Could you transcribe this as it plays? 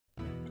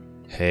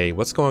Hey,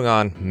 what's going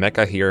on?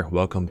 Mecha here.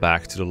 Welcome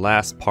back to the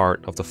last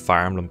part of the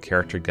Fire Emblem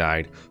character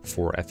guide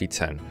for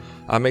FE10.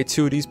 I made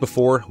two of these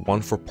before,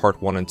 one for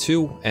part 1 and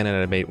 2, and then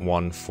I made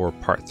one for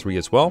part 3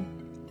 as well.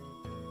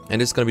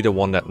 And this is going to be the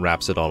one that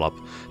wraps it all up.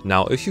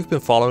 Now, if you've been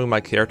following my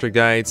character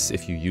guides,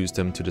 if you use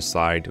them to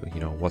decide,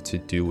 what to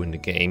do in the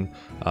game,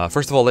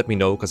 first of all, let me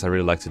know, because I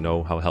really like to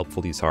know how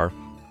helpful these are.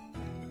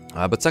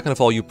 But second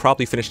of all, you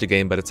probably finished the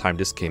game by the time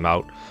this came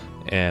out,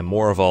 and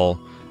more of all,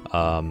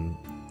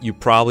 you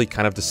probably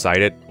kind of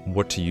decided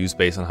what to use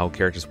based on how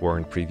characters were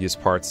in previous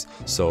parts.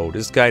 So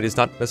this guide is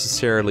not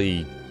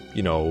necessarily,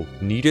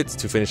 needed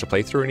to finish a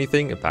playthrough or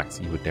anything. In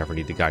fact, you would never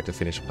need the guide to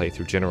finish a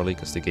playthrough generally,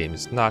 because the game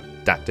is not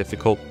that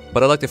difficult.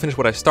 But I like to finish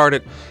what I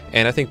started,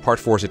 and I think part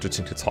 4 is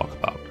interesting to talk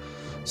about.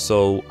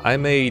 So I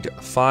made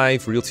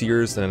 5 real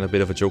tiers and a bit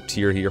of a joke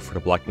tier here for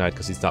the Black Knight,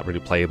 because he's not really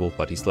playable,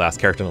 but he's the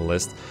last character on the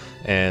list.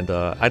 And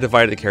I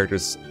divided the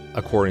characters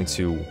according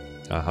to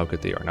how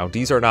good they are. Now,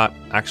 these are not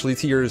actually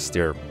tiers,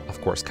 they're of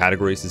course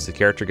categories. This is a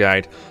character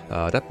guide.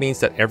 That means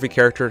that every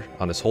character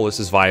on this whole list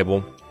is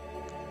viable.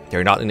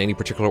 They're not in any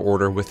particular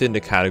order within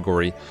the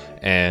category,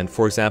 and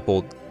for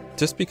example,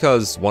 just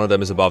because one of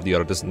them is above the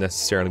other doesn't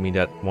necessarily mean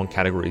that one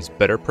category is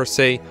better per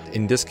se.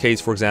 In this case,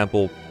 for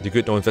example, the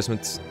good no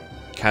investment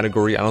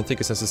category, I don't think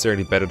it's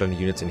necessarily better than the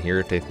units in here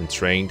if they've been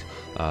trained.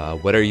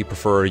 Whether you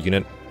prefer a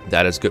unit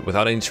that is good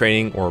without any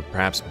training, or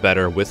perhaps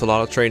better with a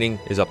lot of training,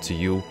 is up to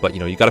you. But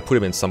you got to put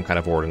them in some kind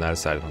of order, and I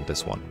decided on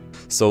this one.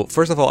 So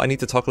first of all, I need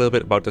to talk a little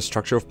bit about the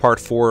structure of part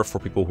 4 for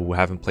people who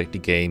haven't played the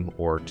game,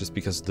 or just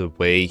because of the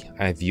way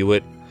I view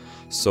it.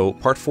 So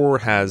part 4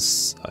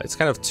 has, it's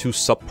kind of 2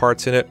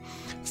 subparts in it.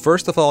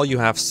 First of all, you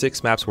have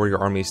 6 maps where your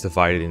army is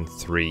divided in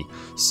 3.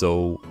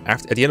 So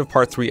at the end of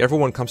part 3,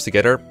 everyone comes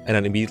together and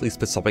then immediately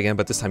splits up again,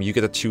 but this time you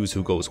get to choose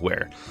who goes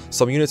where.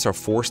 Some units are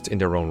forced in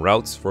their own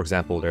routes. For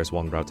example, there's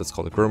one route that's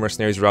called the Grow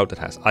Mercenaries route that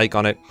has Ike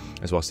on it,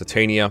 as well as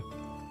Titania,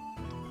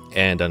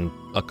 and then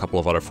a couple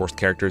of other forced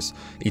characters.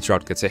 Each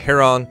route gets a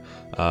Heron,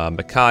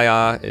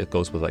 Micaiah, it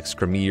goes with like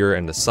Skramir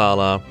and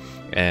Nasala,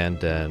 and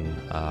then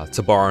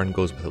Tabarn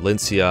goes with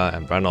Alincia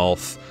and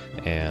Ranulf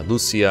and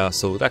Lucia.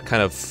 So that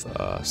kind of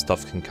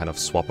stuff can kind of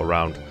swap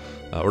around.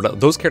 Or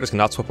those characters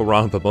cannot swap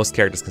around, but most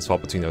characters can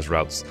swap between those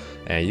routes.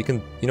 And you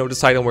can,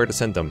 decide on where to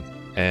send them.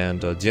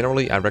 And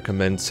generally, I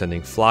recommend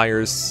sending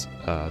flyers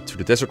to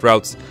the desert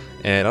routes.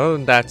 And other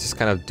than that, just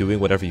kind of doing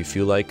whatever you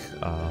feel like.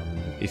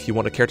 If you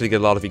want a character to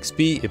get a lot of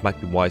XP, it might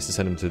be wise to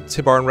send them to the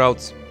Tabarn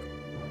routes,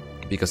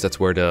 because that's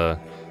where the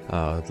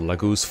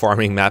Lagoose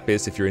farming map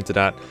is, if you're into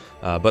that.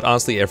 But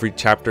honestly, every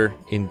chapter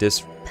in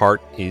this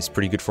part is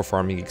pretty good for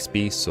farming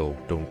XP, so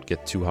don't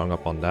get too hung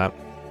up on that.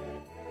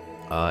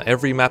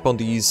 Every map on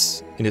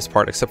these in this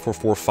part, except for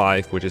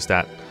 4-5, which is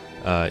that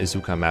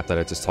Izuka map that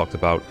I just talked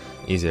about,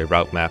 is a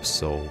route map,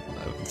 so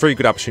a very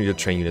good opportunity to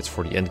train units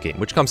for the end game,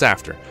 which comes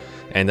after.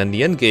 And then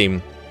the end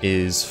game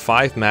is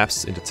 5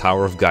 maps in the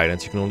Tower of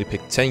Guidance. You can only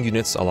pick 10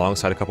 units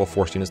alongside a couple of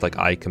forced units like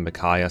Ike and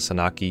Micaiah,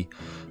 Sanaki,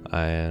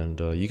 and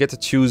you get to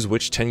choose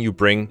which 10 you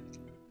bring.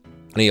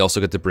 And you also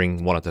get to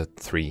bring one of the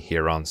 3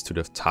 Herons to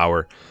the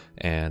tower,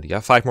 and you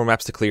have 5 more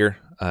maps to clear.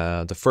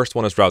 The first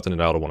one is route, and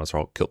the other one is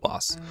kill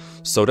boss.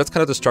 So that's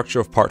kind of the structure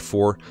of part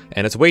 4,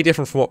 and it's way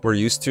different from what we're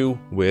used to,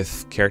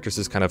 with characters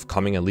just kind of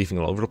coming and leaving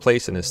all over the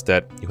place. And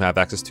instead, you have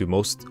access to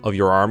most of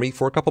your army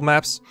for a couple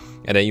maps,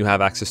 and then you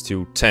have access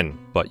to 10,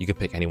 but you can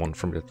pick anyone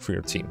from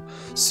your team.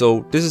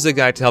 So this is a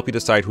guide to help you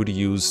decide who to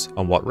use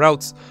on what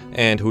routes,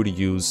 and who to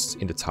use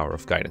in the Tower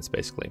of Guidance,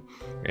 basically.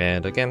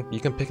 And again, you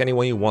can pick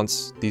anyone you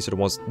want. These are the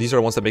ones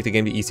that make the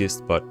game the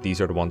easiest, but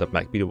these are the ones that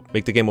make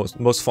the game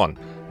most fun.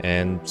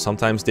 And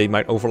sometimes they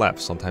might overlap.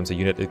 Sometimes a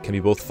unit, it can be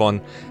both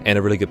fun and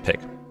a really good pick.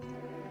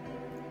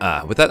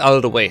 With that out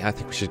of the way, I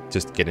think we should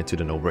just get into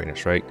the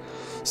no-brainers, right?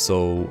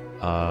 So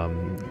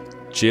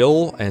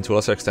Jill, and to a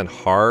lesser extent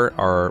Har,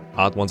 are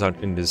odd ones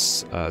out in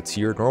this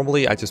tier.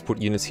 Normally I just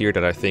put units here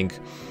that I think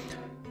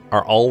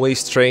are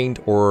always trained,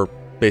 or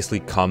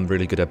basically come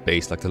really good at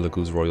base, like the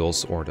Lagoose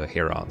Royals or the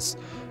Herons.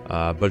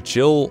 But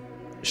Jill,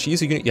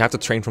 she's a unit you have to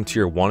train from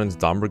tier 1 in the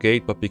Dawn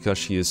Brigade, but because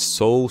she is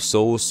so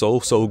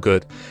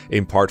good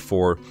in part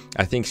 4,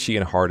 I think she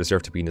and Har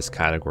deserve to be in this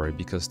category,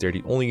 because they're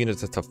the only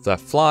units that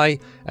fly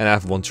and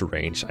have 1 to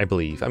range, I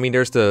believe. I mean,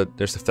 there's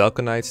the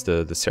Falcon Knights,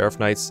 the Seraph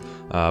Knights,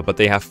 but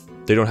they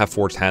don't have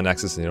forged hand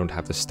axes, and they don't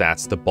have the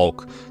stats, the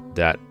bulk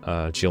that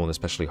Jill and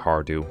especially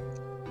Har do.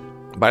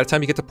 By the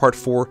time you get to part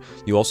 4,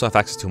 you also have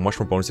access to much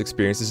more bonus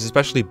experience. This is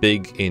especially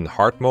big in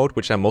hard mode,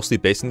 which I'm mostly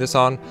basing this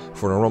on.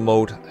 For normal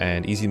mode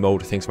and easy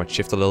mode, things might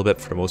shift a little bit.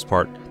 For the most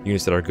part,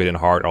 units that are good in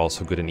hard are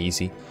also good in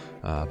easy,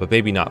 but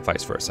maybe not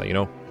vice versa,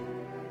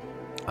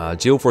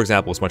 Jill, for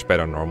example, is much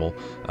better on normal.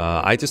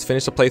 I just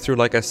finished a playthrough,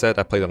 like I said.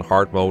 I played on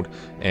hard mode,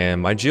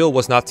 and my Jill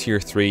was not tier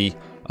 3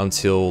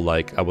 until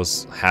like I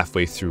was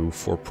halfway through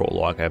for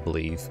prologue, I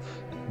believe.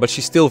 But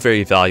she's still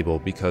very valuable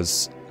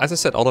because, as I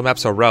said, all the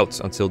maps are routes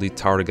until the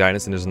Tower of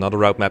Guidance, and there's another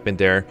route map in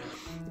there.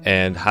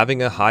 And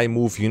having a high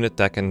move unit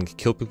that can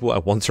kill people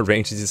at 1 to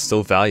range is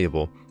still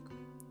valuable.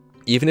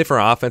 Even if her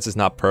offense is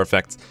not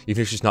perfect,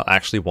 even if she's not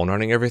actually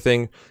one-running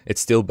everything,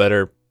 it's still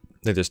better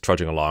than just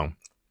trudging along.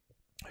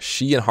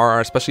 She and Har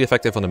are especially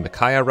effective on the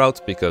Micaiah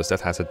route because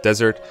that has a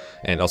desert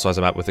and also has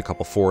a map with a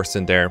couple forests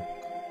in there.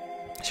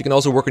 She can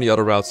also work on the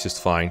other routes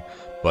just fine,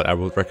 but I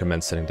would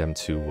recommend sending them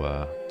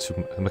to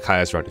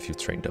Micaiah's route if you've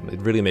trained them. It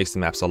really makes the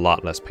maps a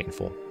lot less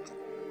painful.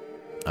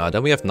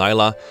 Then we have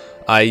Nyla.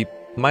 I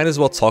might as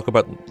well talk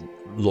about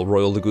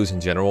Royal Lagoos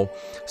in general.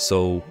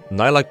 So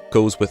Nyla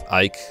goes with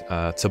Ike,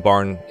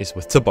 Tabarn is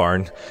with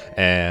Tabarn,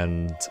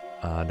 and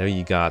there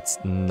you got,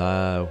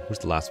 who's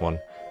the last one?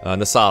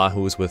 Nasala,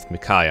 who is with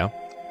Micaiah.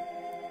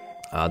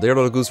 They're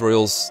the Lagoos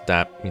Royals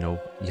that, you know,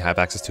 you have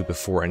access to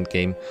before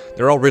endgame.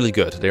 They're all really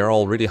good. They're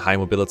all really high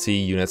mobility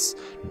units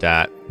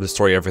that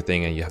destroy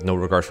everything and you have no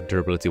regard for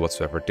durability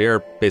whatsoever. They're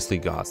basically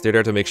gods. They're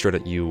there to make sure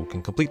that you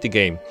can complete the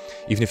game,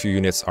 even if your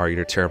units are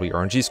either terribly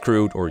RNG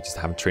screwed or you just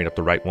haven't trained up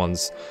the right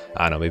ones.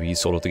 I don't know, maybe you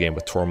soloed the game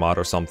with Tormod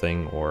or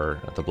something, or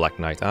the Black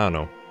Knight, I don't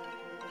know.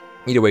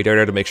 Either way, they're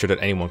there to make sure that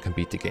anyone can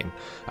beat the game.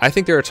 I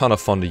think they're a ton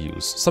of fun to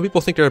use. Some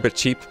people think they're a bit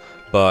cheap,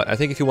 but I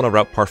think if you want to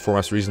route part 4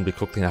 maps reasonably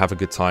quickly and have a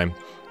good time,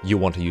 you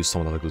want to use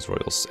some of the Lagoos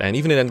Royals. And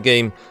even in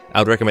endgame,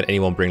 I would recommend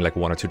anyone bring like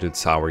 1 or 2 to the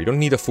tower. You don't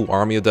need a full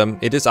army of them.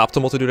 It is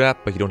optimal to do that,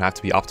 but you don't have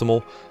to be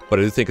optimal. But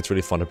I do think it's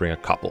really fun to bring a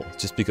couple,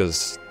 just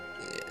because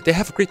they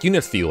have a great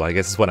unit feel, I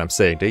guess is what I'm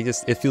saying.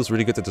 It feels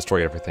really good to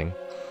destroy everything.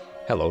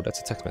 Hello, that's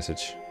a text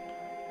message.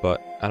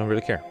 But I don't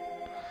really care.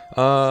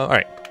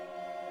 Alright.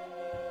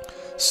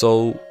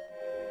 So,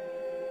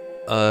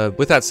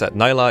 with that said,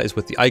 Nyla is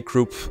with the Ike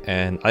group,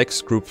 and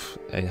Ike's group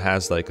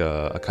has like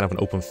a kind of an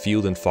open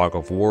field in Fog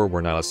of War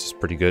where Nyla's just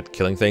pretty good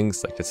killing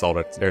things, like that's all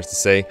that there's to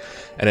say.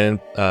 And then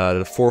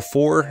the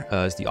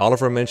 4-4 is the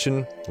Oliver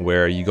Mansion,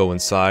 where you go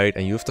inside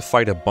and you have to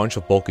fight a bunch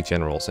of bulky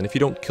generals, and if you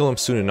don't kill them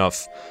soon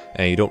enough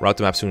and you don't route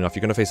the map soon enough,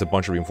 you're going to face a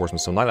bunch of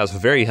reinforcements. So Nyla is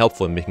very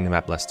helpful in making the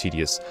map less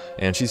tedious,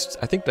 and she's,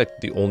 I think, like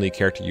the only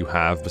character you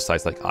have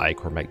besides like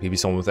Ike or maybe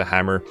someone with a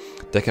hammer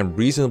that can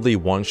reasonably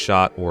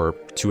one-shot or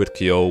 2-hit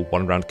KO,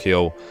 1-round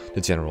KO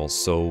the generals.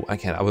 So I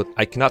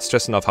cannot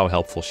stress enough how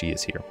helpful she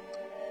is here.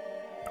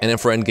 And then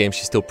for endgame,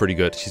 she's still pretty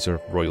good. She's a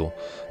royal.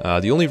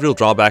 The only real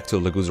drawback to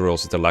Lagoos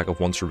Royals is the lack of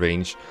 1-2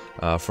 range.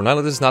 For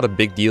Nyla, this is not a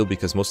big deal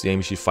because most of the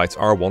enemies she fights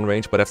are 1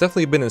 range, but I've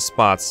definitely been in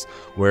spots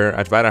where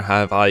I'd rather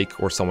have Ike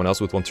or someone else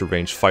with 1-2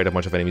 range fight a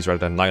bunch of enemies rather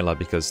than Nyla,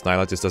 because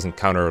Nyla just doesn't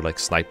counter like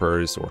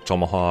snipers or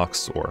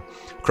tomahawks or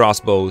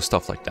crossbows,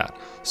 stuff like that.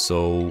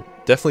 So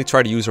definitely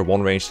try to use her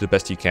 1 range to the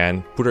best you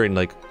can. Put her in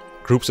like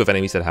groups of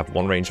enemies that have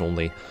 1 range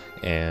only,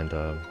 and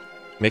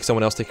make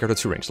someone else take care of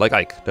the 2 range, like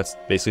Ike. That's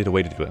basically the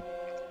way to do it.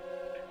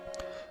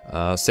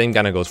 Same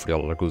kind of goes for the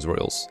other Lagoos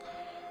Royals.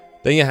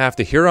 Then you have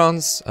the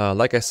Hurons.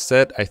 Like I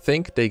said, I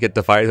think they get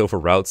divided over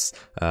routes.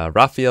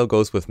 Raphael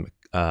goes with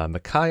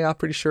Micaiah,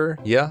 pretty sure.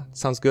 Yeah,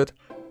 sounds good.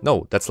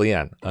 No, that's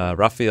Leanne.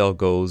 Raphael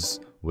goes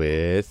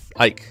with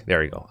Ike.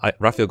 There you go.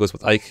 Raphael goes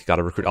with Ike.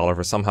 Gotta recruit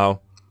Oliver somehow.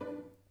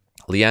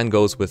 Leanne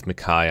goes with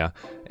Micaiah,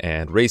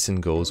 and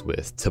Rayson goes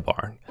with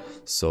Tabarn.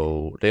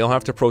 So they all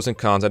have their pros and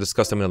cons. I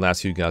discussed them in the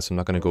last few guys, so I'm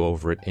not going to go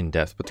over it in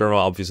depth, but they're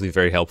all obviously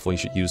very helpful. You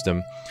should use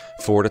them.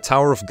 For the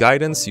Tower of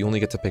Guidance, you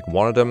only get to pick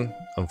one of them,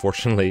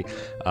 unfortunately.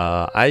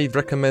 I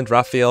recommend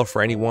Raphael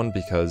for anyone,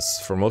 because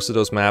for most of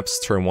those maps,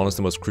 turn 1 is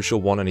the most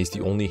crucial one, and he's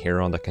the only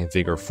Huron that can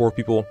Vigor 4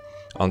 people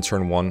on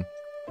turn 1.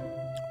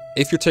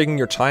 If you're taking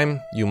your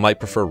time, you might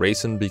prefer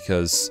Rayson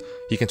because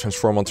he can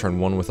transform on turn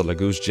 1 with a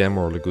Lagoos Gem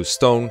or a Lagoos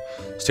Stone,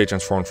 stay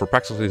transformed for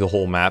practically the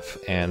whole map,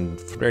 and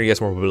from there he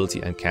has more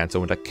mobility and Canto,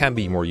 and that can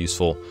be more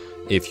useful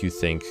if you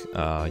think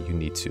you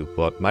need to.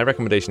 But my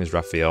recommendation is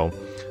Raphael.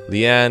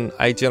 Leanne,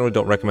 I generally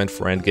don't recommend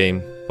for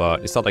endgame,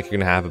 but it's not like you're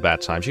going to have a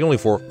bad time. She can only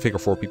figure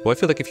 4 people. I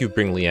feel like if you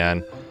bring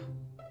Leanne,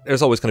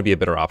 there's always going to be a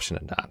better option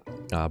than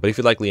that. But if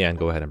you like Leanne,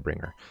 go ahead and bring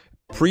her.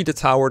 Pre the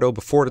tower though,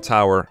 before the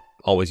tower,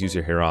 always use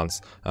your Hurons.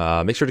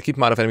 Make sure to keep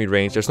them out of enemy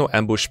range. There's no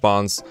ambush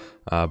spawns,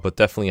 but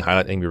definitely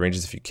highlight enemy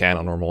ranges if you can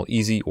on normal and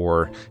easy,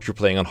 or if you're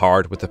playing on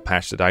hard with the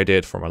patch that I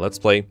did for my Let's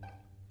Play,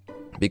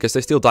 because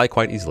they still die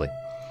quite easily.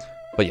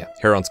 But yeah,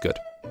 Huron's good.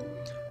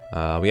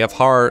 We have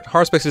Har.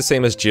 Har's basically the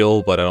same as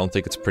Jill, but I don't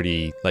think it's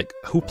pretty, like,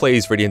 who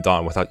plays Radiant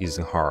Dawn without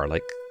using Har?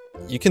 Like,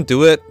 you can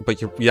do it,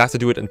 but you have to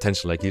do it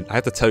intentionally. Like, you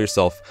have to tell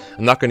yourself,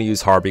 I'm not going to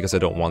use Har because I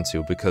don't want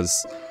to,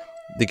 because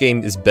the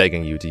game is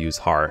begging you to use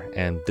Har,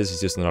 and this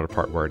is just another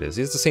part where it is.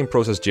 It's the same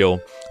process,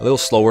 Jill. A little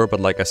slower, but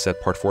like I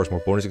said, part 4 is more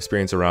bonus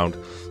experience around,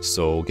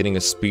 so getting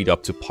a speed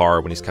up to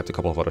par when he's kept a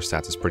couple of other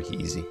stats is pretty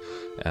easy.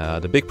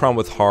 The big problem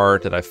with Har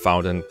that I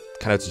found, and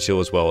kind of to Jill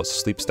as well, is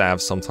sleep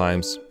staves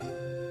sometimes.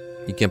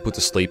 You can't put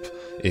to sleep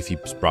if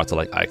he's brought to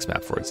like Ike's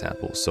map, for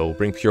example. So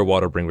bring Pure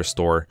Water, bring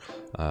Restore,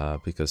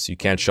 because you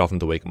can't shove him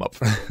to wake him up.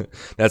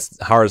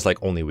 That's Har's like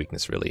only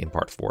weakness really in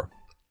part 4.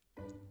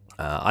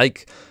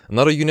 Ike,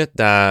 another unit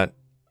that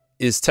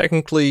is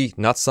technically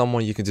not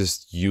someone you can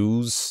just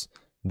use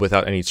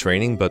without any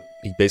training, but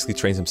he basically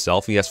trains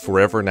himself. He has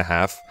forever and a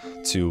half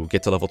to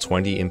get to level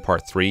 20 in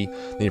part 3.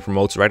 Then he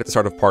promotes right at the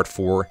start of part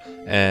 4,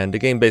 and the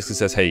game basically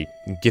says, hey,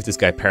 give this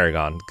guy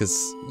Paragon, because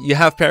you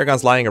have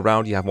Paragons lying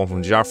around. You have one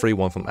from Joffrey,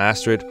 one from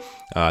Astrid,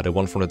 the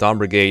one from the Dawn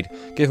Brigade.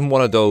 Give him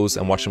one of those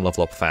and watch him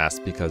level up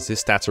fast, because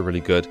his stats are really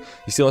good.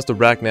 He still has the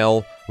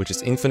Ragnell, which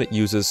is infinite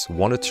uses,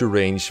 1 to 2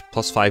 range,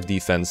 plus 5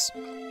 defense.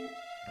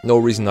 No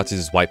reason not to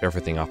just wipe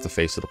everything off the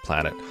face of the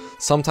planet.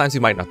 Sometimes he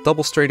might not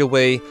double straight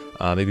away,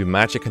 maybe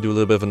magic can do a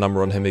little bit of a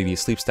number on him, maybe a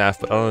sleep staff,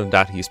 but other than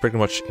that, he's pretty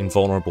much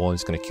invulnerable and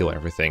he's going to kill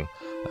everything,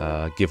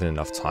 given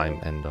enough time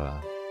and,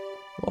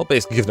 well,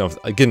 basically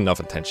given enough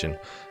attention.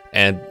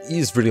 And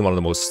he's really one of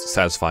the most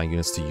satisfying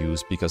units to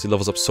use because he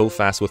levels up so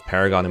fast with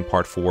Paragon in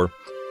part 4.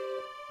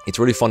 It's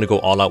really fun to go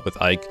all out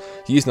with Ike.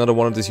 He's another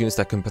one of these units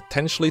that can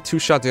potentially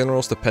two-shot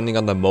generals depending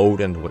on the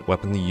mode and what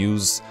weapon you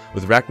use.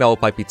 With Ragnall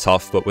it might be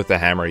tough, but with the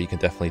hammer you can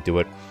definitely do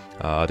it.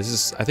 I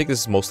think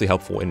this is mostly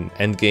helpful in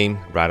endgame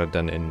rather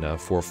than in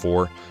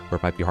 4-4, where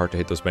it might be hard to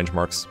hit those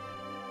benchmarks.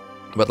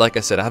 But like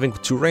I said, having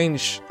 2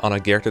 range on a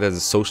character that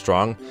is so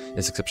strong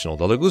is exceptional.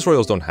 The Legoose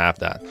Royals don't have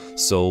that.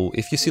 So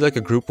if you see like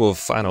a group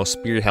of, I don't know,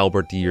 Spear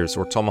Halberdiers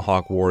or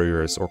Tomahawk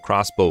Warriors or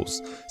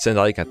Crossbows, send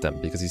Ike at them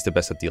because he's the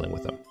best at dealing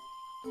with them.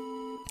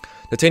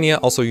 Titania,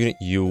 also a unit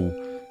you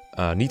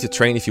need to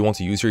train if you want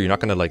to use her. You're not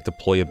going to like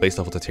deploy a base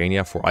level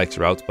Titania for Ike's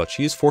route, but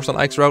she is forced on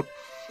Ike's route,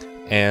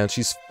 and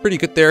she's pretty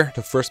good there.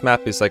 The first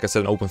map is, like I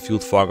said, an open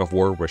field Fog of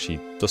War, where she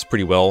does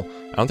pretty well.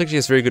 I don't think she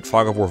has very good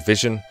Fog of War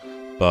vision,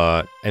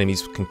 but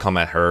enemies can come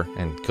at her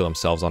and kill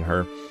themselves on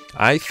her.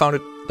 I found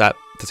it that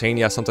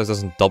Titania sometimes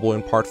doesn't double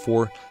in part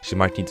 4. She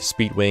might need the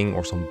Speed Wing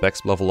or some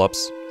Bex level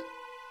ups,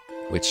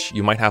 which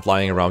you might have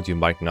lying around, you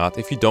might not.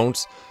 If you don't,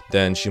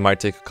 then she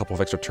might take a couple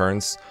of extra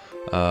turns.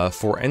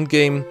 For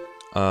endgame,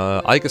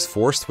 Ike is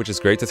forced, which is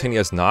great.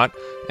 Titania is not,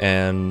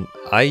 and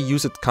I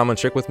use a common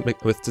trick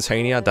with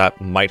Titania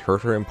that might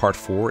hurt her in part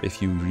 4 if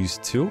you use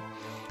it too,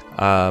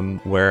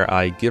 where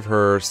I give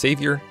her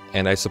Savior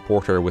and I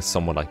support her with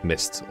someone like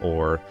Mist,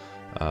 or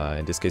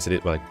in this case I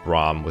did like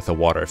Braum with a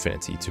Water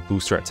Affinity to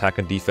boost her attack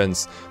and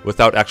defense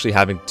without actually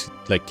having to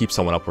like keep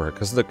someone up for her.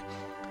 Because look,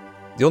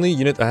 the only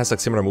unit that has like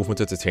similar movement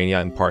to Titania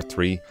in part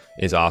 3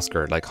 is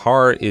Oscar. Like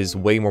Har is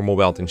way more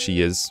mobile than she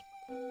is,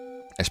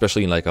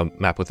 especially in like a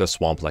map with a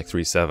swamp like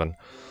 3-7.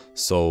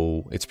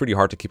 So it's pretty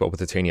hard to keep up with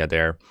Titania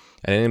there.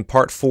 And in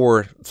part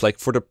 4, like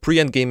for the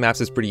pre-endgame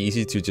maps, it's pretty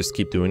easy to just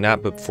keep doing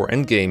that. But for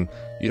endgame,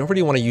 you don't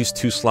really want to use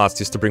 2 slots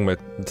just to bring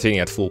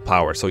Titania at full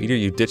power. So either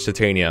you ditch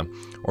Titania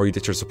or you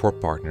ditch your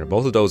support partner.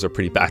 Both of those are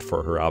pretty bad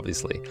for her,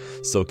 obviously.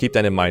 So keep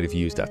that in mind if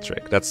you use that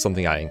trick. That's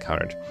something I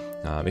encountered.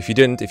 If you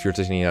didn't, if your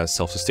Titania is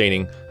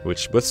self-sustaining,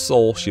 which with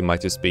Soul she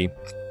might just be,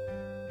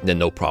 then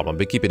no problem,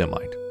 but keep it in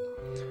mind.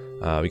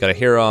 We got a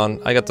Heron.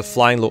 I got the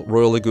Flying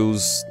Royal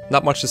Legoos.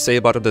 Not much to say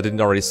about it that I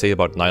didn't already say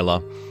about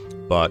Nyla,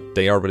 but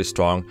they are really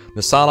strong.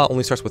 Nasala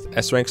only starts with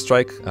S-rank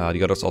strike.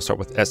 The others all start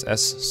with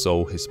SS,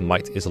 so his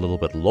might is a little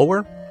bit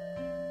lower.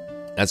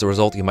 As a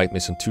result, he might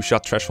miss some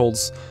 2-shot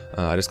thresholds.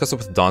 I discussed it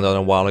with Don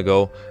a while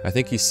ago. I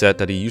think he said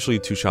that he usually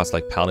 2-shots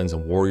like Paladins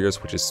and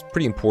Warriors, which is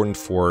pretty important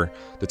for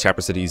the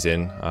chapters that he's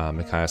in.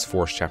 Micaiah's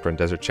Forest chapter and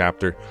Desert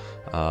chapter.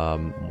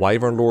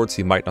 Wyvern Lords,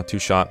 he might not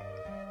 2-shot.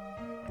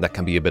 That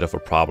can be a bit of a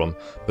problem,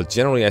 but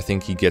generally I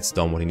think he gets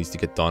done what he needs to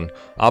get done.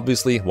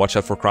 Obviously, watch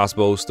out for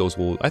crossbows. Those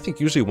will, I think,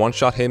 usually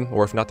one-shot him,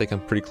 or if not, they come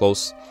pretty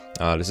close.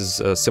 This is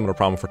a similar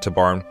problem for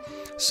Tabarn.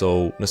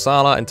 So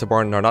Nasala and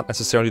Tabarn are not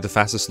necessarily the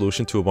fastest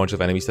solution to a bunch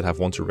of enemies that have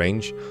 1 to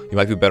range. You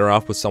might be better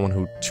off with someone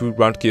who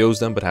 2-round KOs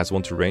them but has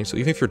 1 to range. So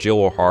even if your Jill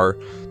or Har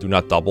do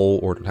not double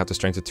or don't have the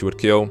strength to 2 at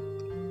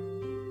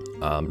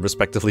KO,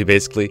 respectively,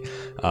 basically,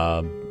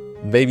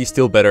 maybe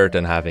still better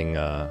than having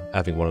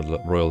one of the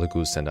Royal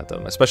Legoos send at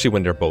them, especially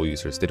when they're bow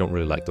users. They don't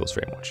really like those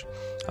very much.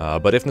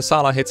 But if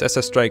Nasala hits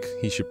SS Strike,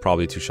 he should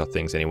probably 2-shot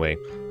things anyway.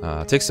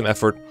 Takes some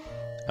effort.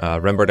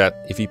 Remember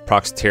that if he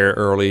procs Tear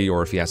early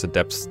or if he has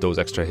Adepts, those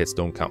extra hits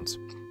don't count.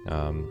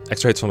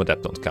 Extra hits from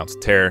Adept don't count.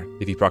 Tear,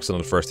 if he procs it on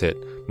the first hit,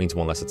 means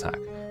 1 less attack.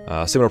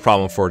 Similar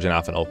problem for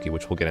Janaf and Ulki,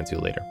 which we'll get into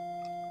later.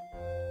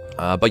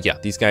 But yeah,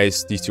 these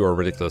 2 are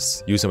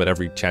ridiculous. Use them at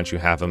every chance you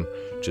have them.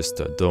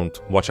 Just don't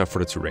watch out for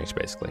the 2 range,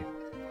 basically.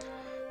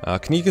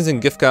 Kneegans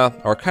and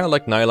Gifka are kind of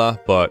like Nyla,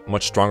 but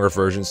much stronger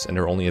versions, and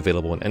they're only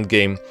available in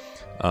endgame.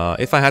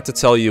 If I had to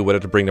tell you whether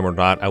to bring them or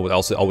not, I would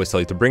also always tell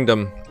you to bring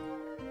them.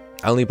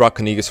 I only brought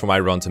Kneegas for my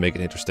run to make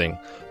it interesting,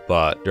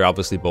 but they're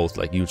obviously both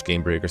like huge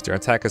game breakers. Their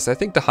attack is, I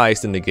think, the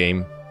highest in the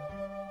game.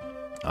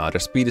 Their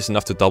speed is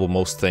enough to double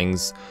most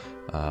things.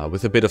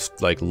 With a bit of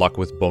like luck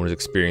with bonus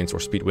experience or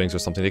speed wings or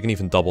something, they can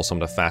even double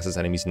some of the fastest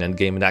enemies in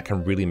endgame, and that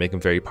can really make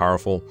them very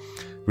powerful.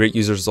 Great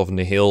users of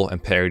Nihil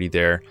and Parity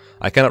there.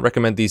 I cannot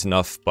recommend these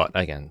enough, but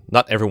again,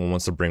 not everyone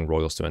wants to bring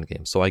Royals to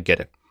endgame, so I get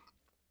it.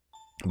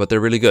 But they're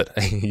really good.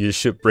 You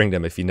should bring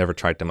them if you never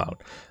tried them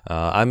out.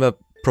 I'm a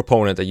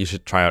proponent that you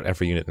should try out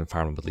every unit in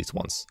Fire Emblem at least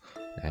once.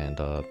 And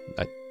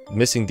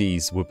missing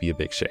these would be a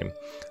big shame.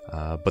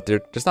 But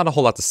there's not a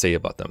whole lot to say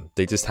about them.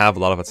 They just have a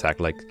lot of attack.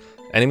 Like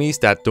enemies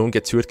that don't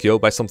get 2-hit KO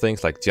by some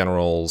things, like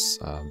generals,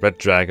 red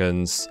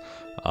dragons,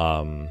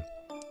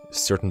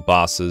 certain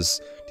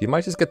bosses, you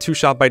might just get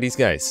 2-shot by these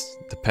guys,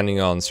 depending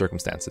on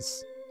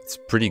circumstances. It's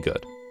pretty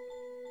good.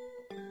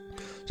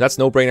 So that's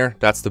no-brainer.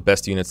 That's the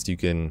best units you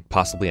can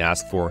possibly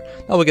ask for.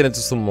 Now we'll get into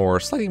some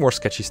slightly more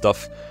sketchy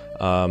stuff.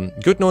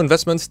 Good no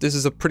investments. This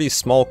is a pretty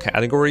small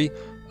category,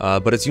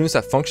 but it's units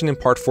that function in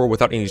part 4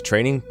 without any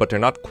training, but they're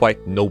not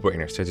quite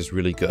no-brainers. They're just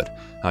really good.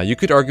 You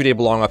could argue they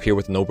belong up here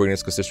with no-brainers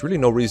because there's really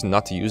no reason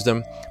not to use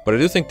them, but I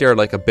do think they're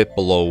like a bit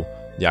below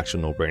the actual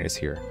no-brainers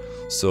here.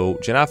 So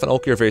Janaf and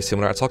Ulki are very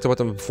similar. I talked about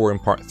them before in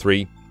part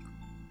 3.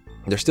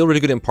 They're still really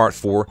good in part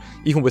 4,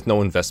 even with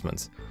no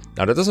investment.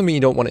 Now that doesn't mean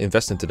you don't want to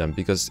invest into them,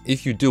 because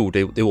if you do,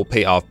 they will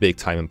pay off big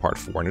time in part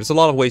 4. And there's a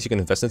lot of ways you can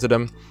invest into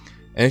them.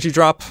 Energy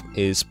drop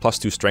is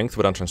 +2 strength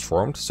when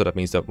transformed, so that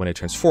means that when they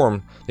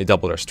transform, they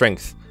double their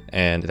strength,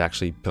 and it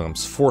actually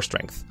becomes 4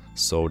 strength.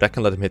 So that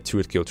can let them hit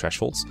 2-hit KO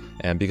thresholds,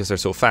 and because they're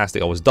so fast,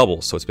 they always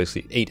double, so it's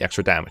basically 8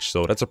 extra damage.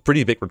 So that's a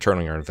pretty big return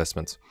on your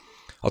investment.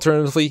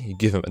 Alternatively, you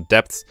give them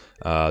Adept.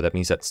 That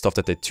means that stuff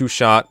that they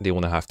 2-shot, they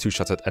want to have 2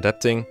 shots at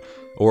Adepting.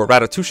 Or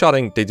rather,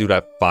 2-shotting, they do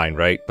that fine,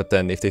 right? But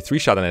then if they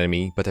 3-shot an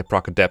enemy, but they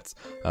proc Adept,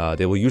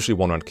 they will usually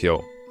 1-round KO.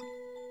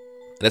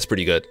 And that's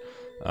pretty good.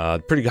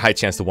 Pretty high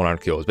chance to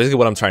 1-round KO is basically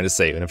what I'm trying to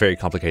say in a very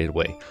complicated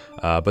way.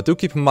 But do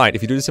keep in mind,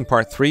 if you do this in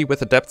part 3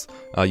 with Adept,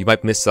 you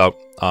might miss out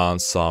on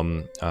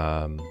some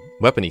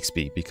weapon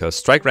XP, because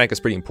strike rank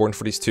is pretty important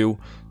for these two.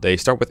 They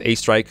start with A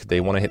strike,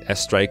 they want to hit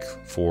S strike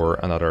for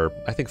another,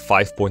 I think,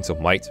 5 points of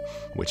might,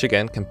 which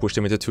again can push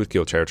them into 2-hit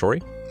KO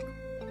territory.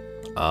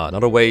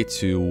 Another way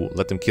to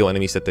let them kill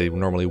enemies that they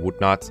normally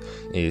would not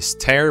is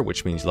Tear,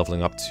 which means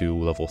leveling up to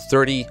level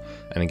 30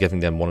 and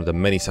giving them one of the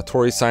many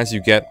Satori signs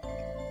you get.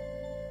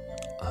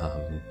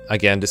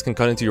 Again, this can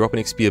cut into your weapon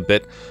XP a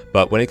bit,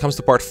 but when it comes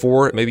to part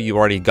 4, maybe you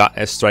already got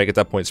S-Strike. At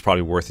that point, it's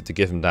probably worth it to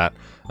give him that,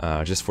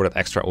 just for that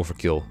extra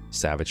overkill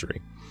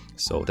savagery.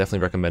 So definitely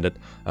recommend it.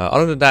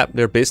 Other than that,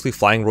 they're basically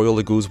flying Royal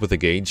Lagoos with a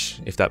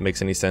gauge, if that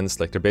makes any sense.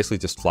 Like, they're basically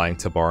just flying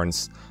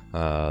Tabarns,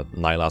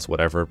 Nylas,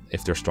 whatever,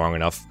 if they're strong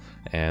enough,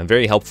 and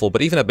very helpful.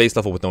 But even at base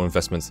level with no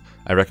investments,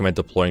 I recommend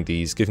deploying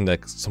these, giving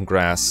like some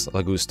grass,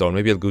 Lagoos stone,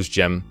 maybe a Lagoos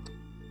gem.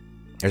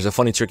 There's a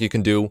funny trick you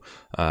can do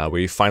where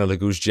you find a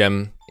Lagoos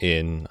gem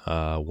in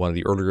one of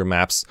the earlier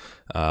maps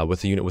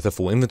with a unit with a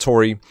full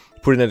inventory,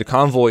 put it in a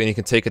convoy, and you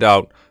can take it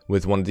out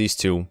with one of these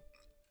two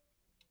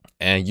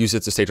and use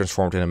it to stay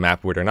transformed in a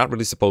map where they're not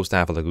really supposed to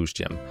have a Lagoos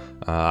gem.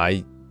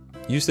 I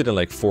used it in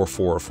like 4.4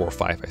 or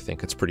 4.5, I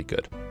think. It's pretty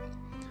good.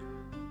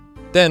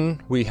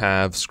 Then we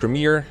have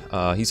Skrimir.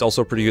 He's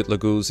also pretty good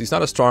Lagoos. He's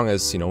not as strong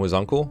as, you know, his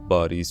uncle,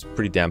 but he's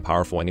pretty damn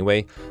powerful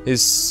anyway.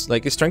 His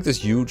strength is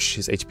huge,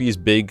 his HP is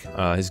big,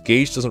 his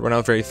gauge doesn't run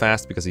out very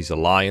fast because he's a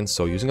lion,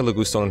 so using a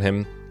Lagoos stone on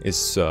him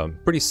is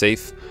pretty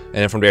safe. And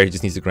then from there, he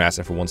just needs to grass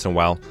every once in a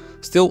while.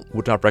 Still,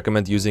 would not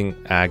recommend using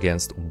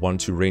against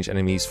 1-2 range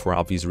enemies for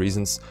obvious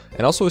reasons.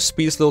 And also his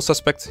speed is a little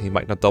suspect. He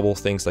might not double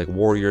things like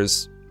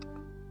warriors,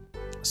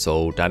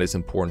 so that is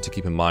important to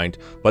keep in mind.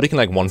 But he can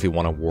like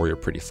 1v1 a warrior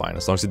pretty fine,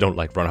 as long as they don't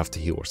like run off to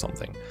heal or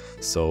something.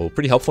 So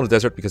pretty helpful in the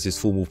desert because he's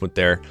full movement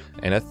there.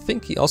 And I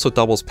think he also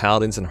doubles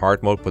paladins in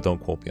hard mode, but don't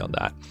quote me on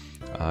that.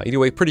 Either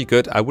way, pretty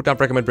good. I would not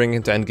recommend bringing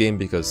him to endgame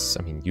because,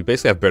 I mean, you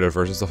basically have better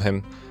versions of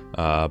him.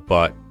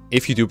 But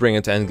if you do bring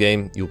him to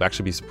endgame, you'll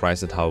actually be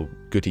surprised at how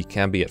good he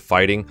can be at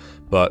fighting.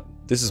 But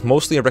this is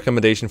mostly a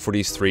recommendation for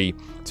these three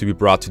to be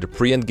brought to the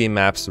pre-endgame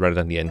maps rather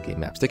than the endgame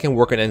maps. They can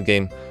work in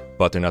endgame,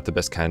 but they're not the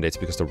best candidates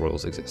because the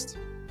royals exist.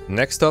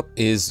 Next up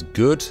is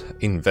good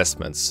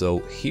investments. So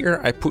here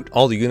I put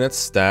all the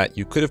units that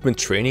you could have been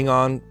training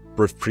on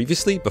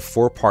previously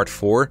before part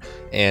 4,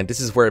 and this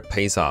is where it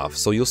pays off.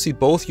 So you'll see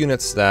both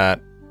units that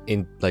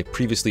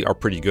previously are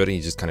pretty good and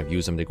you just kind of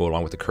use them, they go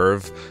along with the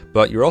curve.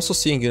 But you're also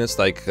seeing units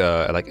like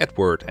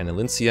Edward and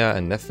Elincia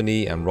and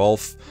Nephany and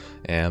Rolf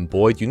and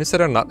Boyd, units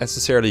that are not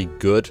necessarily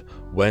good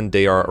when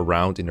they are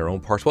around in their own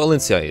parts. Well,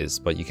 Elincia is,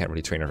 but you can't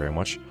really train her very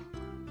much.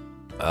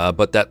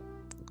 But that,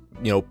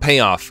 you know, pay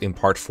off in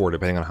part 4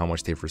 depending on how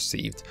much they've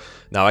received.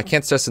 Now, I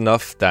can't stress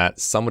enough that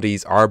some of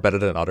these are better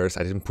than others.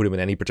 I didn't put them in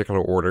any particular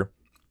order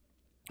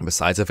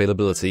besides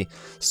availability,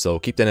 so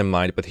keep that in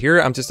mind. But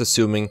here I'm just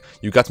assuming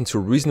you got them to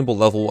a reasonable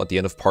level at the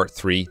end of part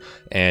 3,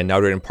 and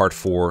now they're in part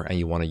 4 and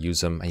you want to use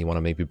them and you want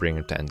to maybe bring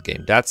them to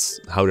endgame. That's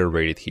how they're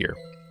rated here.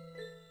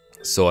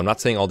 So I'm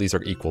not saying all these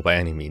are equal by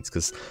any means,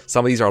 because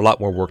some of these are a lot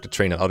more work to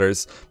train than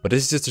others, but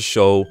this is just to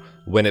show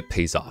when it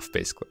pays off,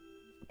 basically.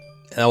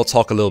 And I will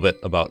talk a little bit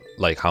about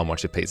like how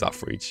much it pays off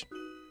for each.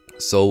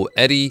 So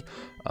Eddie,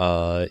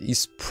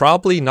 he's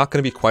probably not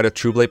going to be quite a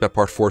true blade by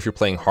part 4 if you're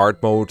playing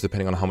hard mode,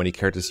 depending on how many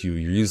characters you're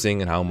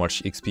using and how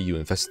much XP you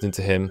invested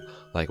into him,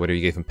 like whether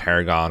you gave him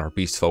Paragon or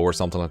Beast Foe or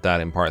something like that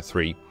in part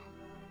 3.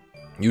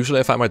 Usually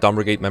I find my Dawn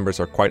Brigade members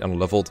are quite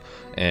unleveled,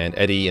 and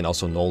Eddie and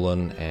also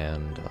Nolan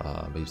and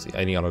maybe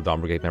any other Dawn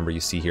Brigade member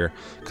you see here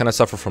kind of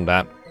suffer from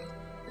that.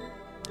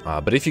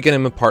 But if you get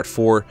him in part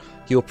 4,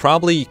 he'll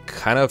probably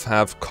kind of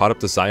have caught up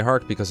to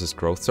Zyhark because his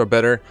growths are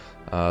better.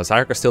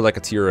 Zyhark is still like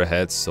a tier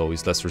ahead, so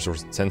he's less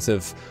resource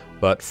intensive.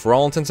 But for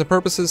all intents and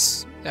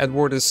purposes,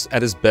 Edward is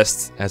at his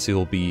best as he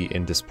will be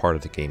in this part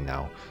of the game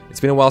now.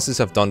 It's been a while since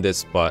I've done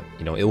this, but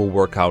you know, it will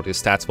work out.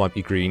 His stats might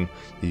be green.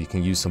 You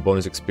can use some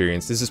bonus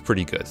experience. This is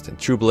pretty good. And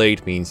True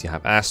Blade means you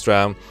have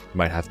Astra. You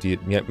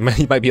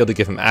might be able to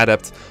give him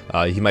Adept.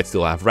 He might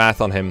still have Wrath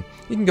on him.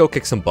 You can go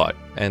kick some butt,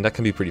 and that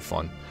can be pretty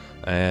fun.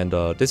 And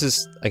this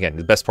is, again,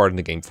 the best part in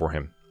the game for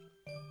him.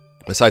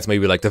 Besides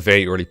maybe like the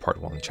very early part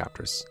 1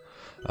 chapters.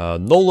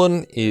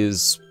 Nolan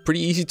is pretty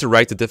easy to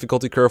write the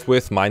difficulty curve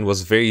with. Mine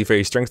was very,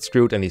 very strength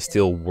screwed, and he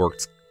still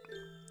worked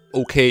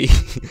okay,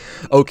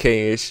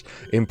 okay-ish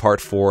in part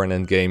 4 and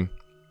endgame.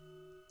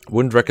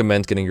 Wouldn't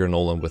recommend getting your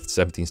Nolan with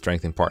 17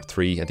 strength in part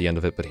 3 at the end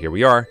of it, but here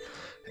we are.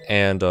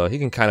 And he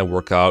can kind of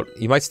work out.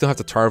 You might still have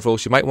the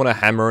Tarvos. You might want to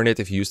hammer in it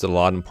if you used it a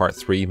lot in part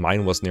 3.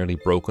 Mine was nearly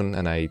broken,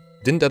 and I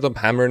didn't end up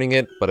hammering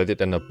it, but I did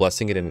end up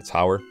blessing it in the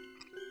tower.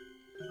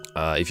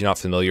 If you're not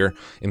familiar,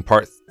 in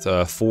part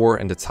 4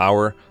 in the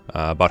tower,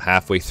 about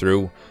halfway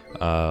through,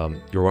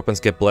 your weapons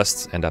get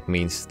blessed, and that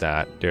means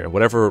that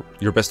whatever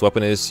your best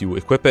weapon is, you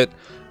equip it,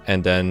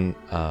 and then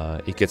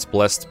it gets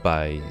blessed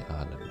by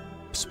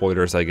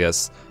spoilers, I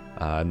guess.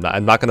 I'm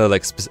not gonna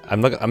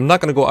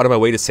go out of my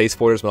way to say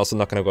spoilers, but also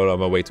not gonna go out of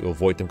my way to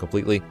avoid them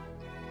completely,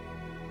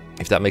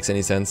 if that makes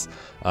any sense.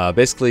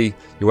 Basically,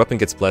 your weapon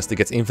gets blessed, it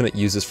gets infinite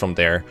uses from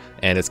there,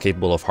 and it's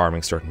capable of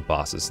harming certain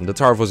bosses. And the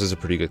Tarvos is a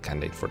pretty good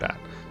candidate for that.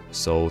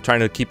 So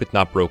trying to keep it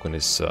not broken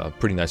is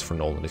pretty nice for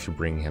Nolan if you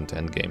bring him to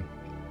endgame.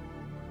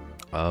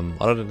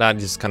 Other than that,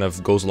 he just kind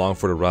of goes along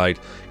for the ride.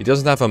 He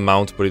doesn't have a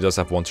mount, but he does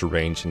have one to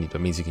range, and that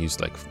means he can use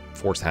like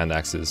forced hand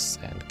axes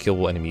and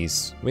kill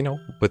enemies, you know,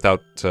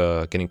 without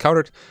getting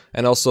countered.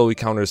 And also he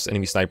counters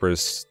enemy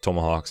snipers,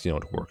 tomahawks, you know,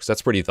 it works.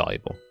 That's pretty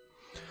valuable.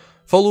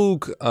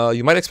 Volug,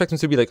 you might expect him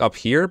to be like up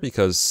here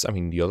because, I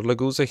mean, the other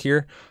Lagoos are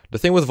here. The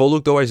thing with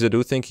Volug though is I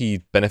do think he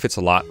benefits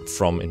a lot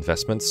from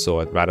investments, so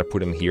I'd rather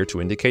put him here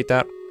to indicate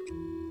that.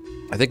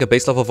 I think a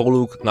base level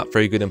Volug, not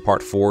very good in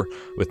part 4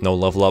 with no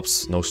level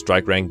ups, no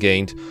strike rank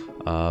gained.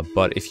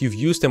 But if you've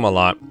used him a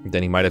lot,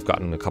 then he might have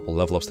gotten a couple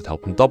level ups that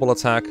help him double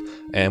attack.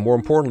 And more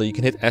importantly, you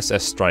can hit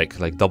SS strike,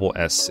 like double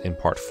S in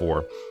part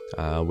 4.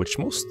 Which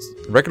most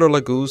regular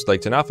Lagoos,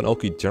 like Tanaf and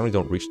Oki, generally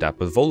don't reach that.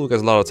 But Volug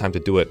has a lot of time to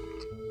do it.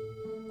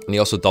 And he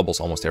also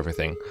doubles almost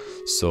everything.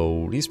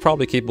 So he's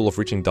probably capable of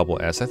reaching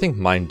double S. I think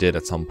mine did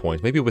at some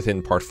point, maybe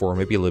within part 4,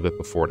 maybe a little bit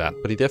before that.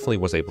 But he definitely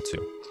was able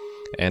to.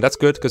 And that's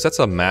good, because that's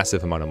a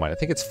massive amount of might. I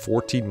think it's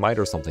 14 might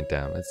or something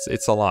down.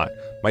 It's a lot.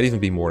 Might even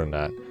be more than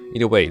that.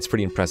 Either way, it's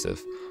pretty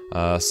impressive.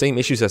 Same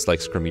issues as like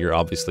Skrimir,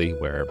 obviously,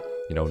 where,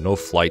 you know, no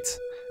flight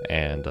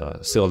and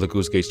still the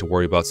goose gauge to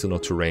worry about, still no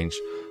 2 range.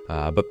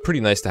 But pretty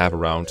nice to have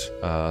around.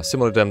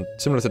 Similar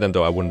to them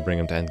though, I wouldn't bring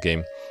him to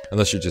endgame,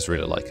 unless you just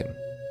really like him.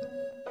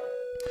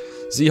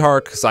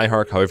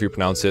 Zyhark, however you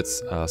pronounce it.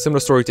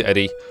 Similar story to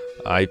Eddie.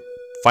 I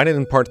find it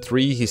in part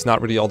 3, he's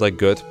not really all that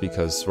good,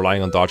 because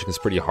relying on dodging is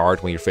pretty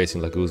hard when you're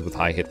facing Lagoos with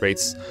high hit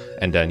rates,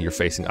 and then you're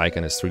facing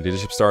Icon as 3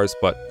 leadership stars.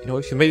 But, you know,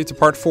 if you made it to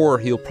part 4,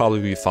 he'll probably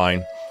be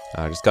fine.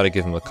 Just gotta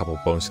give him a couple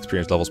bonus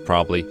experience levels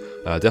probably.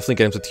 Definitely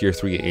get him to tier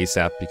 3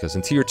 ASAP, because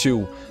in tier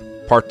 2,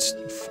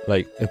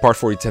 in part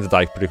 4 you tend to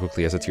die pretty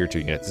quickly as a tier 2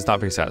 unit. It's not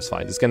very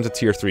satisfying. Just get him to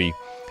tier 3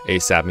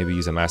 ASAP, maybe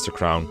use a Master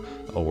Crown,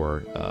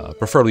 or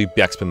preferably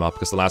BX him up,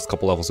 because the last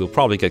couple levels he'll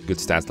probably get good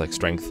stats like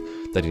strength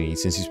that he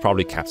needs, since he's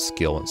probably capped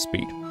skill and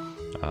speed.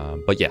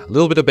 But yeah, a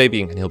little bit of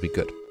babying and he'll be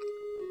good.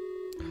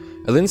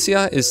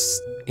 Elincia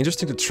is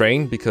interesting to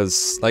train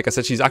because, like I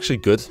said, she's actually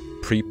good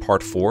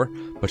pre-part 4,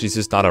 but she's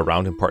just not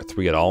around in part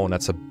 3 at all, and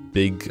that's a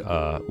big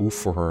oof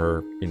for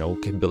her, you know,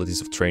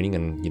 capabilities of training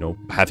and, you know,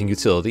 having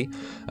utility.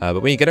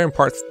 But when you get her in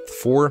part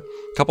 4, a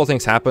couple of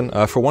things happen.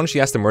 For one, she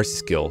has the mercy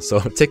skill, so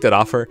take that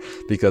off her,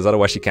 because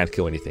otherwise she can't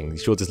kill anything.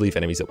 She'll just leave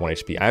enemies at 1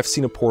 HP. I've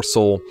seen a poor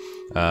soul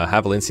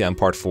have Elincia in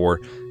part 4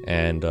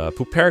 and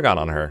poop Paragon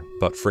on her,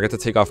 but forget to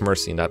take off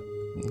mercy, and that,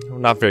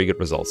 not very good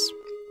results.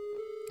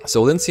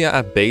 So Elincia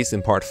at base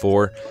in part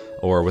 4,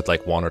 or with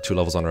like 1 or 2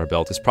 levels under her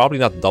belt, is probably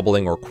not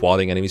doubling or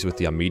quadding enemies with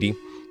the Amidi.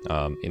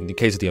 In the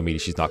case of the Amidi,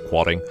 she's not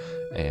quadding,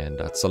 and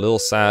that's a little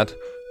sad,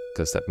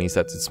 because that means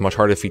that it's much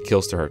harder to feed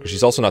kills to her, because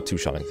she's also not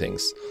two-shotting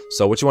things.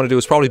 So what you want to do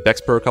is probably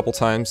Bex her a couple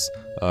times.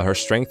 Her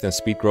strength and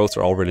speed growth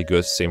are all really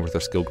good, same with her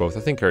skill growth.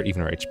 I think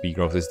even her HP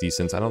growth is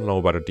decent. I don't know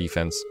about her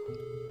defense.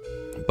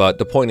 But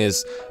the point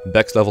is,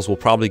 Bex levels will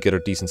probably get her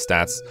decent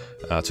stats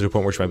to the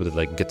point where she might be able to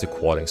like get to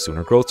quadding soon.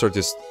 Her growths are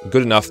just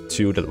good enough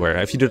to that where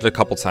if you do it a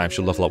couple times,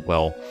 she'll level up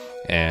well,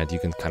 and you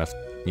can kind of,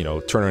 you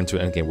know, turn her into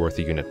an endgame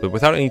worthy unit. But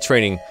without any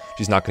training,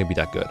 she's not going to be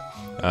that good.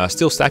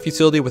 Still, staff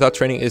utility without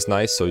training is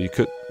nice, so you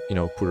could, you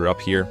know, put her up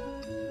here.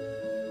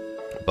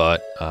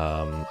 But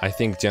I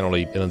think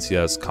generally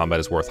Elincia's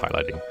combat is worth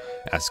highlighting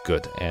as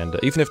good. And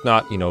even if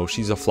not, you know,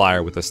 she's a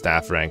flyer with a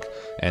staff rank,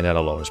 and that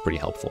alone is pretty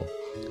helpful.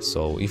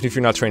 So even if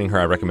you're not training her,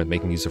 I recommend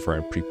making use of her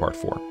in pre-part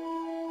 4.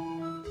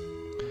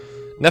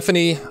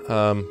 Neffany,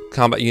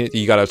 combat unit that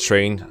you gotta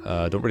train.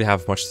 Don't really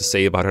have much to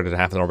say about her that I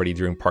haven't already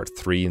during part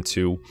 3 and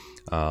 2.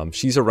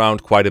 She's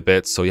around quite a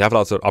bit, so you have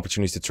lots of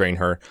opportunities to train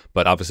her,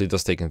 but obviously it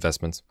does take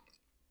investment.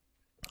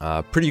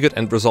 Pretty good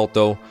end result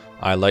though.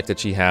 I like that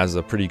she has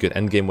a pretty good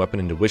endgame weapon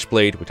in the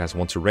Wishblade, which has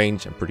 1-2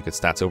 range and pretty good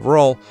stats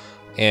overall.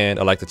 And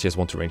I like that she has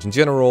 1-2 range in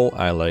general.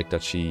 I like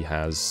that she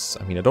has...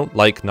 I mean, I don't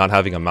like not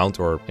having a mount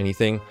or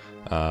anything,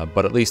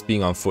 but at least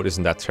being on foot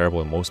isn't that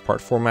terrible in most part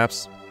 4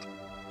 maps.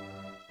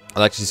 I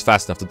like that she's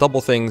fast enough to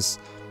double things.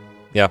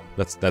 Yeah,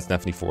 that's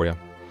Neffany for you.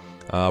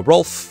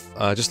 Rolf,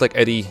 just like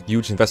Eddie,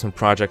 huge investment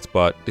project,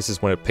 but this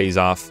is when it pays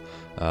off.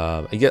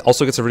 He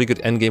also gets a really good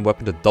endgame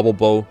weapon, the double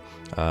bow.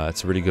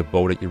 It's a really good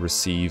bow that you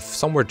receive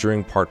somewhere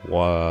during part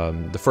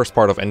 1, the first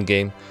part of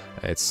endgame.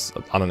 It's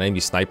on an enemy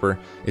sniper.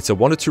 It's a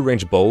 1-2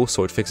 range bow,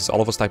 so it fixes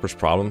all of a sniper's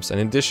problems. And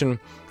in addition,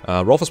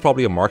 Rolf is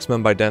probably a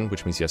marksman by then,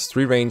 which means he has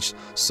 3 range.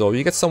 So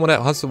you get someone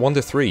that has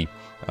 1-3.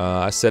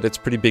 I said it's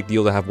a pretty big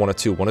deal to have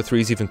 1-2. 1-3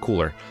 is even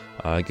cooler.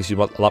 It gives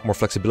you a lot more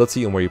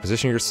flexibility on where you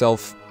position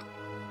yourself.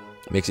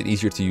 Makes it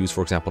easier to use,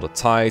 for example, the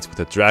tides with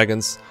the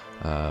dragons,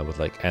 with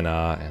like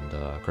Enna and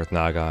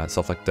Kurtnaga and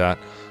stuff like that.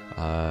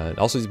 It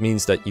also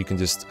means that you can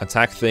just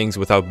attack things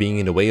without being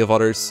in the way of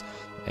others,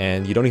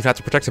 and you don't even have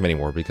to protect them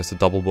anymore because the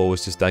double bow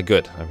is just that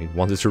good. I mean,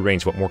 1-2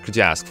 range, what more could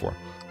you ask for?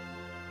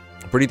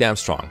 Pretty damn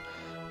strong.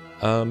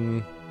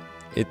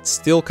 It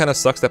still kind of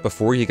sucks that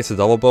before he gets a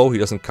double bow, he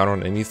doesn't counter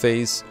on enemy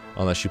phase,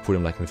 unless you put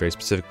him like in a very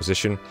specific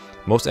position.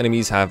 Most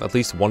enemies have at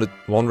least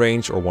 1-1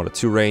 range or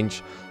 1-2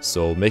 range,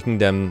 so making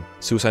them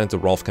suicide into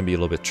Rolf can be a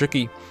little bit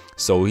tricky.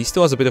 So he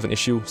still has a bit of an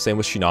issue, same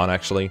with Shinan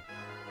actually.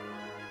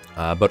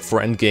 But for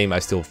endgame, I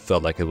still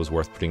felt like it was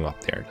worth putting him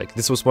up there. Like,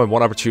 this was my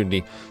one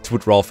opportunity to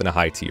put Rolf in a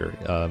high tier,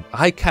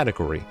 high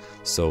category,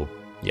 so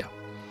yeah.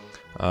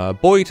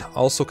 Boyd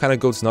also kind of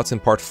goes nuts in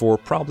part 4,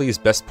 probably his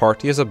best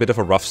part. He has a bit of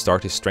a rough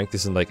start, his strength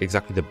isn't like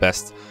exactly the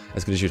best,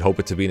 as good as you'd hope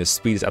it to be, and his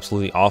speed is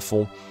absolutely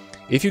awful.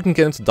 If you can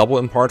get him to double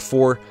in part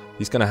 4,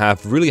 he's going to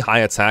have really high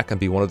attack and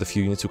be one of the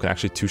few units who can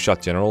actually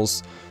 2-shot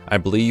generals. I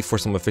believe for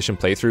some efficient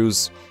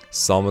playthroughs,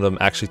 some of them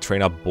actually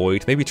train up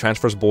Boyd, maybe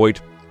transfers Boyd,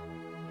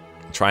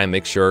 try and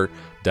make sure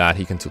that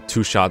he can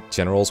 2-shot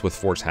generals with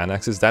forged hand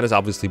axes. That is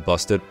obviously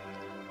busted.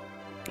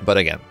 But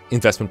again,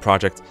 investment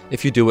project.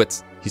 If you do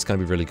it, he's going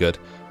to be really good,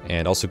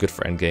 and also good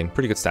for endgame.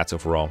 Pretty good stats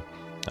overall,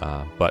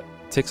 but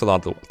it takes a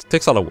lot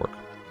of work.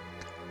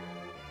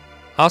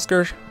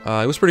 Oscar,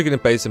 it was pretty good in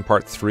base in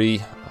part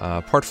 3.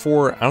 Part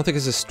 4, I don't think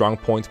is his strong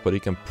point, but he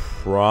can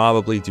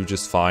probably do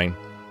just fine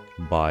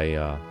by,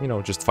 you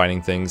know, just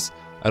fighting things.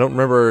 I don't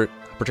remember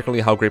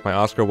particularly how great my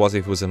Oscar was,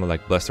 if it was in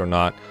like blessed or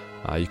not.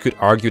 You could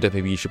argue that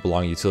maybe he should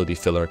belong a utility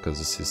filler because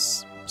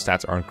his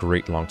stats aren't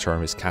great long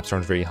term. His caps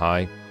aren't very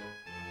high.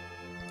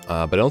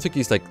 But I don't think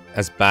he's like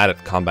as bad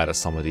at combat as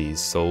some of these,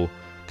 so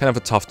kind of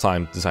a tough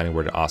time deciding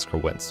where the Oscar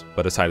went,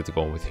 but decided to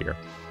go with here.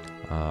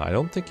 I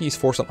don't think he's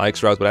forced on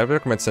Ike's route, but I would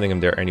recommend sending him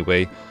there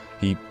anyway.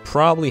 He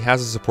probably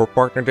has a support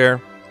partner there,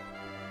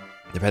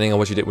 depending on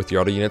what you did with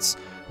your other units.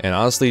 And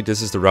honestly,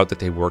 this is the route that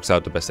he works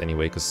out the best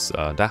anyway, because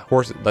that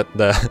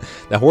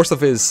horse of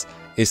his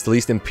is the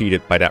least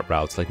impeded by that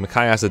route. Like,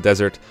 Makai has a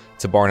desert,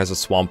 Tabarn has a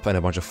swamp and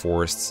a bunch of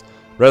forests.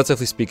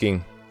 Relatively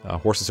speaking,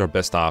 horses are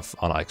best off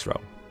on Ike's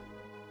route.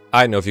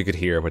 I don't know if you could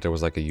hear, but there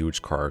was like a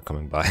huge car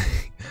coming by.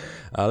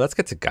 Let's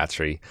get to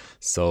Gatri.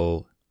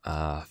 So,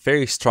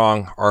 very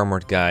strong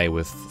armored guy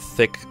with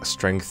thick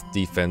strength,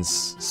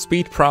 defense,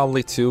 speed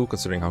probably too,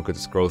 considering how good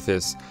his growth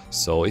is.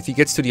 So if he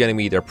gets to the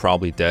enemy, they're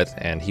probably dead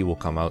and he will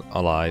come out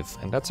alive.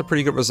 And that's a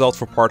pretty good result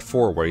for part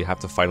 4, where you have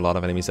to fight a lot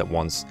of enemies at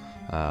once.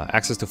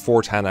 Access to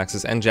forged hand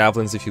axes and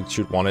javelins if you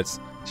should want it.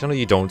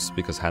 Generally you don't,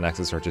 because hand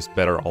axes are just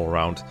better all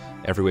around,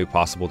 every way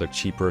possible. They're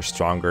cheaper,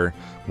 stronger,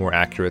 more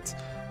accurate.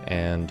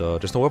 And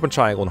there's no weapon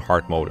triangle in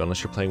hard mode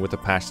unless you're playing with the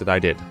patch that I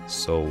did,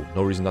 so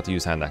no reason not to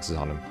use hand axes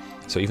on him.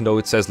 So even though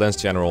it says Lance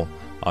General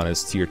on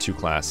his tier 2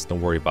 class,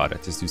 don't worry about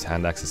it, just use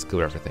hand axes to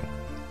clear everything.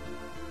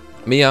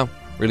 Mia,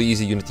 really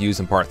easy unit to use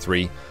in part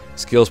 3,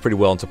 scales pretty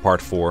well into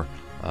part 4.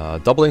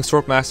 Doubling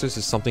Sword Masters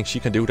is something she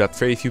can do that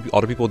very few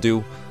other people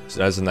do, so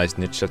that is a nice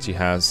niche that she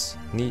has.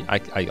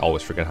 I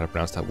always forget how to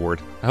pronounce that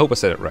word, I hope I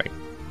said it right.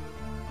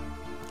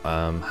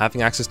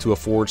 Having access to a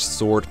forged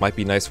sword might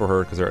be nice for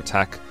her, because her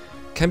attack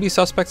can be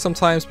suspect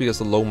sometimes because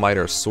the low might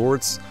are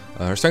swords.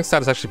 Her strength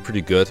stat is actually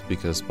pretty good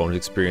because bonus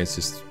experience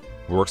just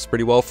works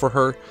pretty well for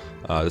her.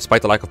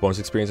 Despite the lack of bonus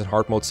experience in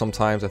hard mode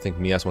sometimes, I think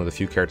Mia is one of the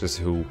few characters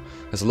who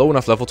has a low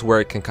enough level to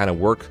where it can kind of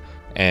work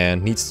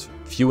and needs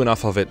few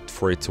enough of it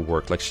for it to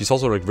work. Like, she's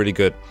also like really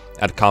good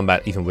at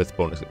combat even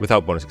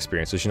without bonus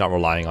experience, so she's not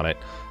relying on it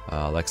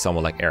like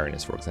someone like Aaron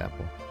is, for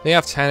example. They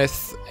have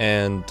Tanith,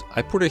 and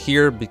I put her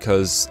here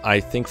because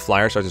I think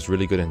Flyers are just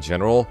really good in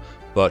general.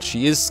 But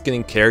she is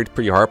getting carried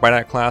pretty hard by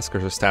that class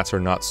because her stats are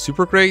not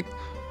super great,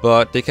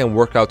 but they can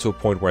work out to a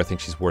point where I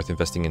think she's worth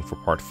investing in for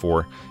part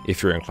 4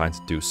 if you're inclined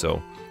to do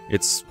so.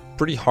 It's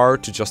pretty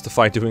hard to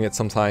justify doing it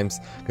sometimes,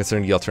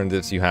 considering the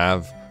alternatives you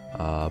have,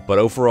 but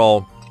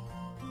overall,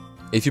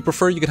 If you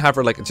prefer, you can have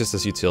her like just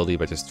as utility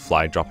by just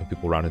fly dropping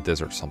people around the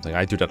desert or something.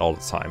 I do that all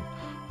the time.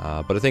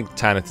 But I think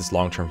Tanith is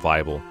long-term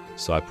viable,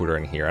 so I put her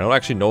in here. I don't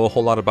actually know a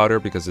whole lot about her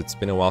because it's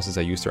been a while since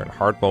I used her in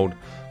hard mode.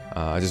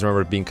 I just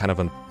remember it being kind of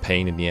a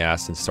pain in the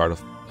ass at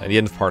the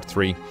end of part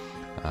 3.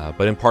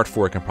 But in part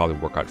 4 it can probably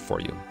work out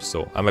for you,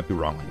 so I might be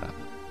wrong on that.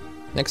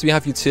 Next we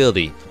have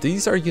utility.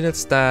 These are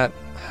units that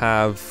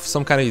have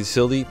some kind of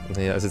utility,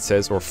 as it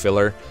says, or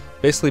filler.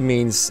 Basically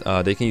means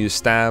they can use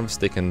staves,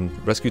 they can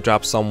rescue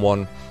drop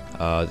someone,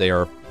 they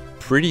are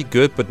pretty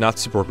good but not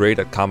super great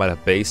at combat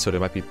at base, so they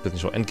might be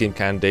potential endgame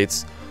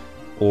candidates,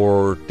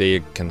 or they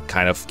can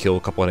kind of kill a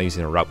couple enemies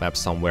in a route map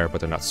somewhere, but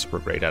they're not super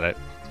great at it.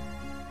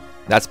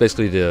 That's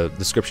basically the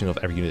description of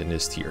every unit in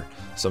this tier.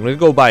 So I'm going to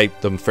go by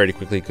them fairly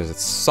quickly because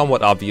it's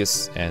somewhat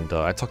obvious, and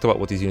I talked about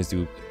what these units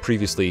do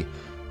previously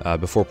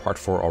before part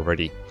 4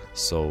 already,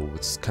 so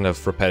it's kind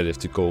of repetitive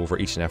to go over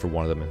each and every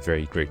one of them in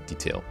very great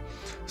detail.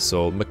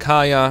 So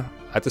Micaiah,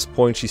 at this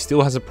point, she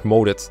still hasn't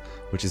promoted,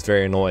 which is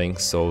very annoying,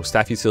 so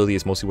staff utility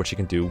is mostly what she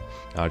can do,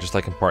 just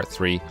like in part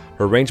 3.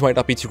 Her range might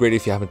not be too great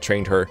if you haven't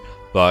trained her,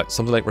 but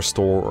something like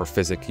Restore or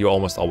Physic, you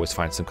almost always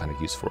find some kind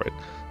of use for it,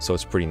 so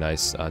it's pretty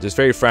nice. Just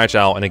very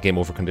fragile in a game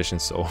over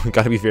conditions, so you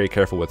gotta be very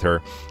careful with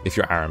her if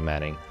you're Iron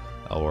Manning,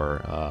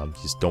 or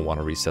you just don't want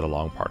to reset a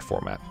long part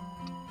 4 map.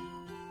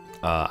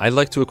 I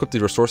like to equip the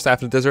Restore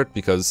Staff in the desert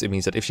because it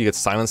means that if she gets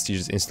silenced, she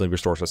just instantly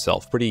restores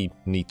herself. Pretty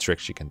neat trick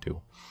she can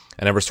do.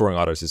 And then restoring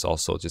others is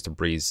also just a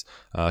breeze.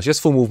 She has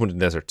full movement in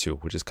the desert too,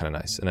 which is kind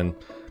of nice. And then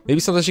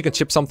maybe sometimes she can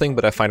chip something,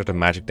 but I find that the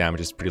magic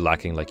damage is pretty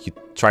lacking. Like you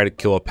try to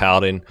kill a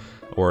paladin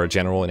or a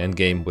general in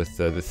endgame with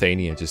the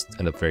Thani and just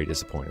end up very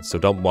disappointed. So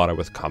don't bother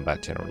with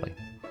combat generally.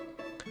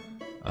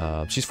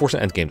 She's forced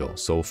in endgame though,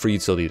 so free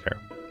utility there.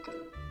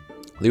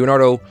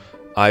 Leonardo,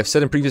 I've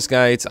said in previous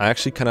guides, I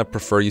actually kind of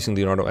prefer using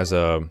Leonardo as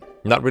a,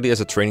 not really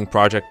as a training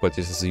project, but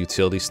just as a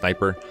utility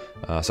sniper.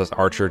 So as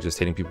Archer, just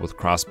hitting people with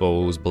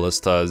crossbows,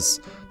 ballistas,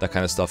 that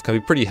kind of stuff can be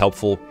pretty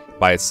helpful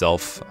by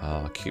itself.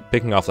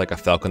 Picking off like a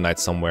Falcon Knight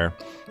somewhere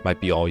might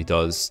be all he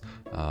does.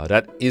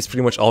 That is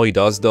pretty much all he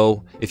does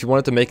though. If you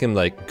wanted to make him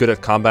like good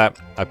at combat,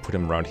 I'd put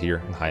him around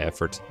here in high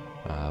effort.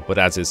 But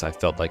as is, I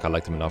felt like I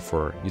liked him enough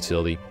for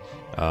utility.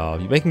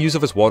 Making use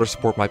of his water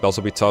support might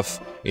also be tough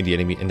in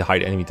the high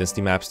enemy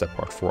density maps that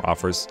part 4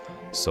 offers,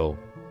 so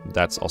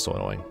that's also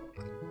annoying.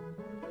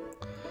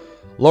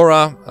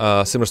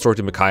 Laura, similar story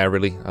to Micaiah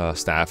really,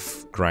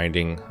 staff,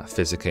 grinding,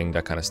 physicking,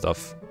 that kind of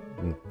stuff,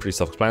 pretty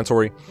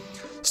self-explanatory.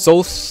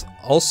 Soth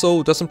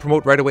also doesn't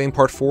promote right away in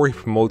part 4, he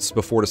promotes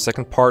before the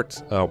second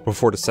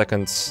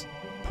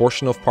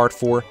portion of part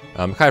 4.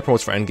 Micaiah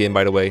promotes for endgame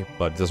by the way,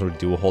 but doesn't really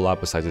do a whole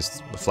lot besides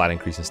just a flat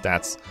increase in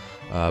stats.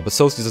 But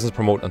Soth doesn't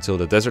promote until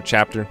the desert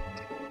chapter.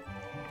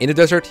 In the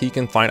desert, he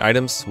can find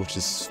items, which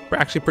is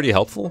actually pretty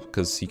helpful,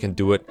 because he can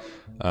do it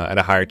at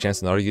a higher chance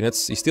than other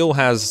units. He still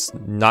has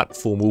not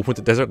full movement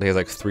in the desert, he has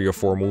like 3 or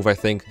 4 move, I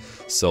think.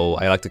 So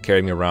I like to carry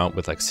him around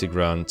with like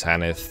Sigrun,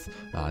 Tanith,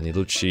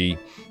 Niluchi,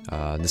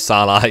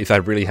 Nisala if I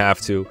really have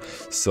to.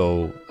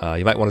 So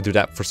you might want to do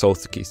that for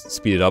Soth to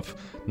speed it up.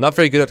 Not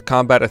very good at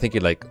combat, I think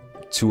he like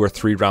 2 or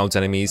 3 rounds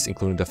enemies,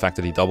 including the fact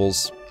that he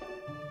doubles.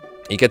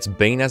 He gets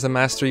Bane as a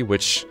mastery,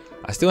 which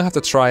I still have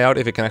to try out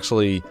if it can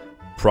actually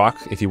proc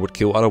if he would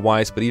kill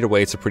otherwise, but either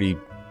way it's a pretty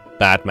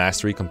bad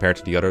mastery compared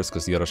to the others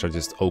because the others are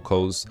just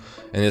Okos,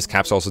 and his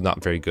cap's also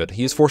not very good.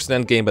 He is forced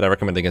in endgame, but I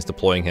recommend against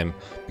deploying him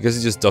because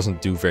he just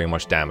doesn't do very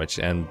much damage,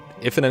 and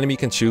if an enemy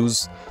can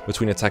choose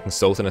between attacking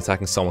Soth and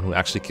attacking someone who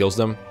actually kills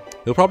them,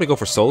 he'll probably go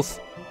for Soth,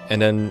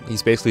 and then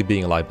he's basically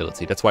being a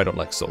liability. That's why I don't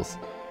like Soth.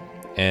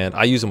 And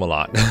I use him a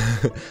lot.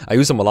 I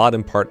use him a lot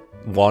in part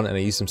 1 and I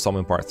use him some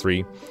in part 3,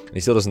 and he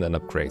still doesn't end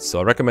up great.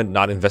 So I recommend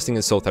not investing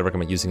in Soth. I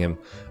recommend using him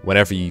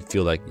whenever you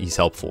feel like he's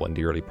helpful in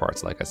the early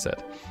parts, like I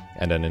said.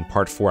 And then in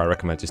part 4 I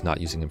recommend just not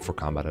using him for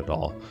combat at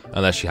all,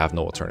 unless you have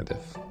no alternative.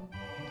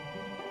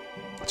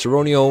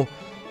 Chironio,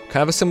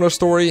 kind of a similar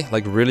story,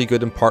 like really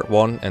good in part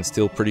 1 and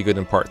still pretty good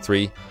in part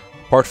 3.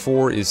 Part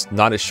 4 is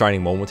not his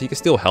shining moment. He can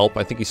still help.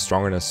 I think he's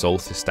stronger than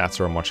Soth. His stats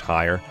are much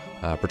higher.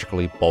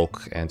 Particularly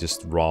bulk and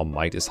just raw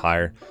might is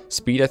higher.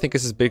 Speed I think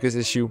is his biggest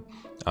issue.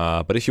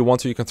 But if you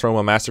want to, you can throw him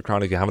a Master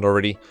Crown if you haven't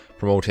already.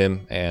 Promote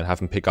him and have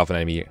him pick off an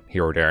enemy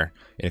here or there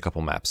in a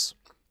couple maps.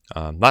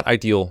 Not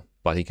ideal,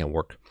 but he can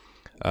work.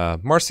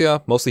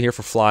 Marcia, mostly here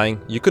for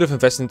flying. You could have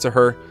invested into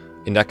her.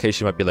 In that case,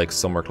 she might be like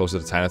somewhere closer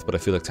to Tanith, but I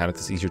feel like Tanith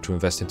is easier to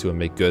invest into and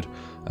make good.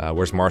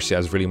 Whereas Marcia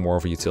is really more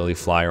of a utility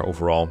flyer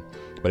overall.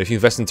 But if you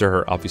invest into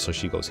her, obviously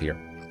she goes here.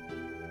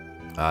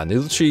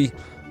 Niluchi,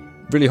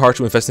 really hard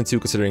to invest into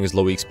considering his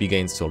low XP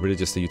gains, so really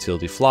just a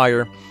utility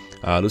flyer.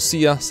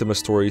 Lucia, similar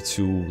story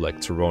to like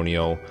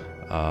Tironio,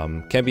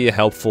 can be a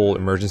helpful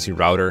emergency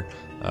router.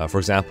 For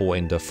example,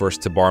 in the first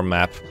Tibar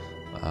map,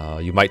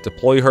 you might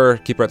deploy her,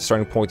 keep her at the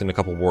starting point, and a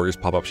couple warriors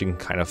pop up, she can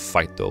kind of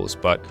fight those.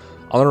 But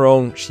on her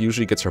own, she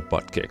usually gets her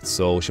butt kicked,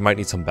 so she might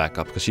need some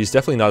backup, because she's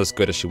definitely not as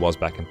good as she was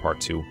back in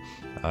part 2.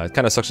 It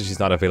kind of sucks that she's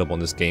not available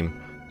in this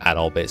game at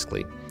all,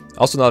 basically.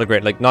 Also not a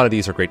great, like, none of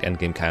these are great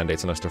endgame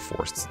candidates unless they're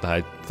forced.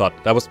 I thought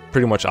that was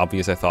pretty much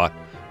obvious, I thought,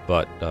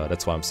 but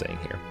that's what I'm saying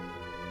here.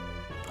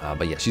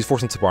 But yeah, she's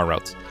forced into barn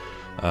route.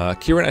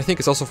 Kieran, I think,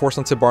 is also forced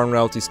into barn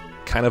route. He's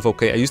kind of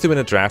okay. I used him in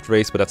a draft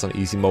race, but that's on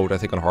easy mode. I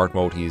think on hard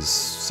mode, he's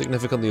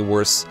significantly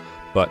worse,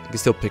 but he can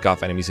still pick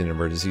off enemies in an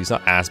emergency. He's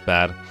not as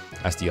bad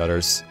as the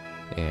others.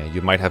 And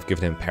you might have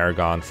given him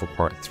Paragon for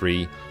part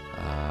 3,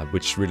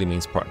 which really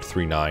means part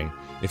 3-9.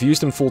 If you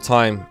used him full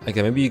time,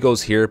 again, maybe he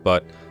goes here,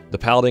 but the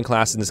Paladin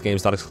class in this game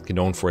is not exactly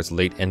known for its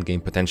late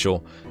endgame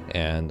potential,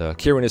 and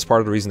Kieran is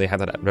part of the reason they had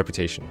that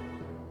reputation.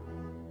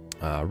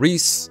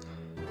 Reese,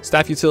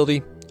 staff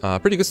utility.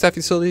 Pretty good staff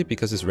utility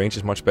because his range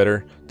is much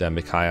better than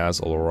Micaiah's,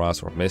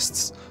 Aurora's, or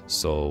Mist's.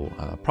 So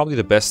probably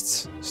the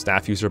best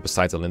staff user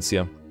besides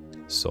Alencia.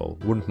 So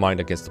wouldn't mind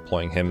against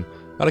deploying him.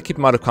 Gotta keep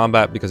him out of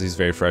combat because he's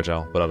very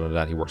fragile, but other than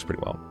that, he works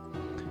pretty well.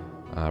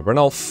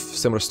 Ranulf,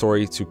 similar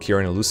story to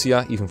Kieran and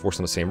Lucia, even forced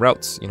on the same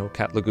routes. You know,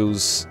 Cat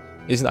Laguz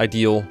isn't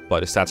ideal,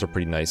 but his stats are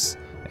pretty nice.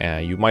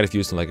 And you might have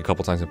used him like a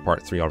couple times in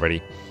part 3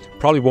 already.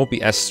 Probably won't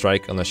be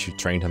S-Strike unless you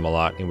trained him a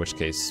lot, in which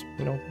case,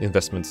 you know,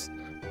 investments.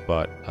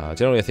 But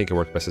generally I think it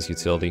works best as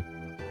utility.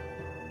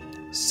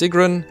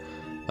 Sigrun,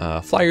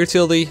 flyer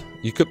utility.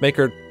 You could make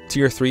her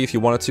tier 3 if you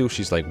wanted to.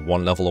 She's like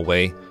 1 level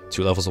away,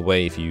 2 levels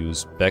away if you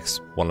use Bex,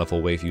 1 level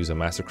away if you use a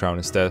Master Crown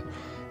instead.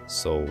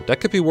 So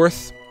that could be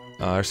worth.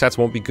 Her stats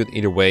won't be good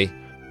either way,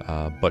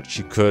 but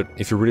she could,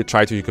 if you really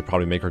try to, you could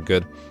probably make her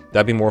good.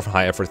 That'd be more of a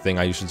high effort thing.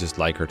 I usually just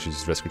like her to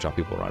just rescue drop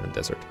people around in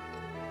desert.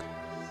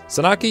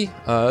 Sanaki,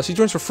 she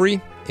joins for free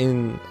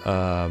in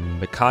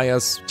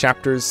Micaiah's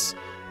chapters.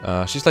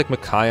 She's like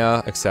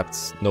Micaiah,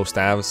 except no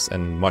staves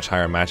and much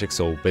higher magic,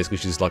 so basically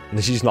she's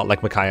not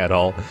like Micaiah at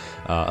all,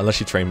 unless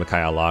she trained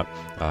Micaiah a lot.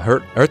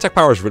 Her attack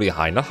power is really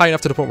high, not high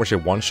enough to the point where she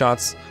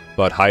one-shots,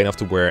 but high enough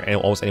to where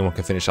almost anyone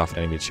can finish off an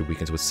enemy that she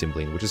weakens with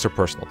Cymbeline, which is her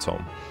personal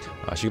tome.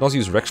 She can also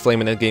use Rex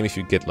Flame in endgame if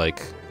you get like,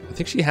 I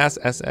think she has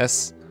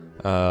SS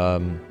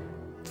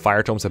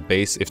Fire Tomes at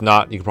base. If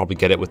not, you can probably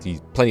get it with the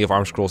plenty of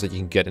arm scrolls that you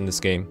can get in this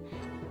game.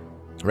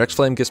 Rex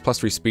Flame gives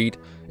 +3 speed.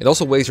 It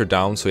also weighs her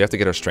down, so you have to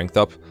get her strength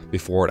up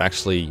before it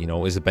actually, you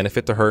know, is a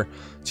benefit to her.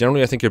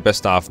 Generally, I think you're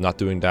best off not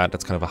doing that.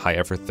 That's kind of a high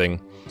effort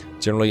thing.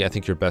 Generally, I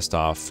think you're best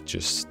off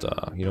just,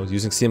 you know,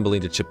 using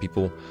Cymbeline to chip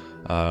people.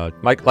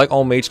 Like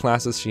all mage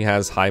classes, she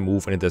has high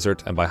move in the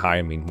desert, and by high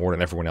I mean more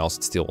than everyone else.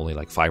 It's still only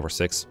like 5 or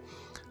 6.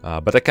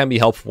 But that can be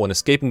helpful when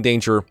escaping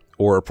danger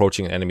or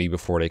approaching an enemy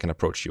before they can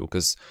approach you.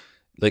 Because,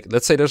 like,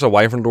 let's say there's a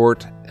Wyvern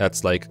Lord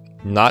that's like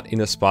not in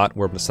a spot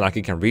where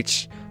Sanaki can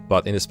reach,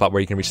 but in a spot where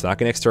you can reach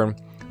Sanaki next turn.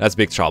 That's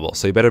big trouble,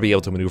 so you better be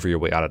able to maneuver your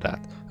way out of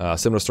that.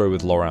 Similar story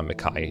with Laura and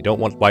Micaiah. You don't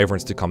want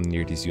Wyverns to come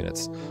near these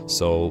units.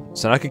 So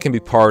Sanaki can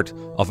be part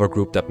of a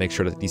group that makes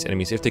sure that these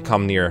enemies, if they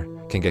come near,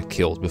 can get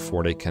killed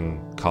before they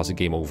can cause a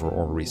game over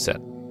or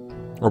reset.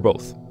 Or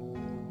both.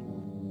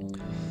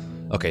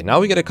 Okay, now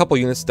we get a couple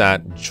units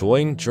that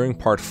join during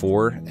part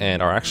 4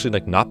 and are actually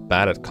like not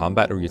bad at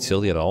combat or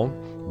utility at all,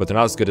 but they're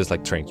not as good as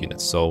like trained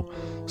units. So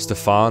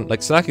Stefan, like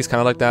Sanaki's kind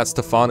of like that.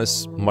 Stefan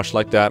is much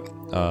like that.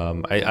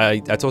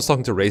 I was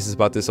talking to Races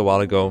about this a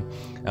while ago.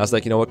 I was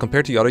like, you know what,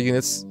 compared to the other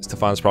units,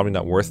 Stefan is probably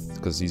not worth,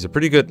 because he's a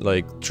pretty good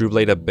like True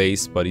Blade at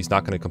base, but he's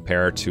not going to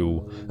compare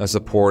to a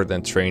support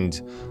and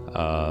trained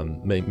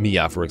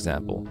Mia, for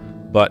example.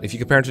 But if you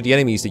compare him to the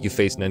enemies that you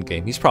face in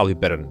endgame, he's probably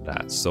better than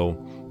that. So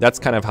that's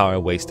kind of how I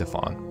weigh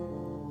Stefan.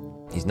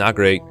 He's not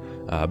great,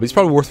 but he's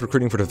probably worth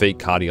recruiting for the Vague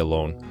Kadi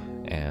alone.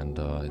 And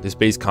this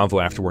base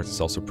convo afterwards is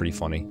also pretty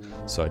funny.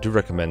 So I do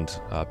recommend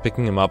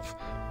picking him up,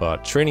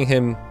 but training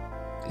him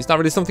is not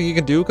really something you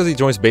can do because he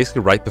joins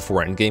basically right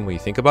before endgame when you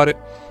think about it.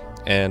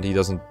 And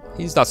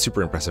he's not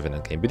super impressive in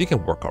endgame, but he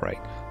can work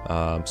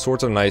alright.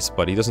 Swords are nice,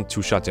 but he doesn't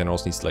two-shot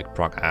generals, needs to like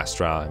proc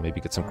Astra and maybe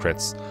get some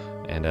crits.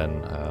 And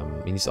then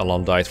he needs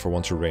Alumni for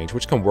 1-2 range,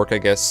 which can work, I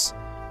guess.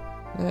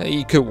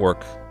 He could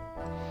work.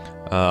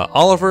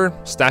 Oliver,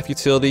 staff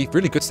utility,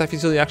 really good staff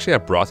utility actually. I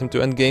brought him to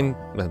endgame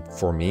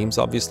for memes,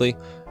 obviously.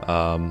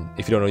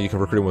 If you don't know, you can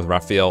recruit him with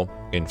Raphael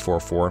in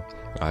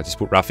 4-4. Just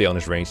put Raphael in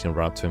his range and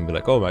run up to him and be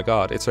like, oh my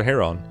god, it's a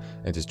Heron,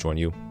 and just join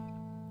you.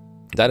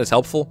 That is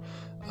helpful.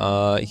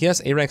 He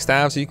has A-rank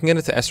staves, so you can get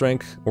it to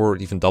S-rank or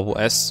even double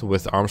S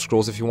with arm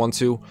scrolls if you want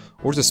to,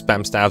 or just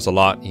spam staves a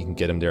lot. You can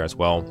get him there as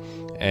well.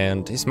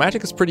 And his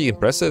magic is pretty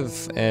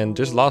impressive, and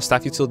there's a lot of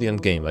staff utility in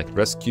the game, like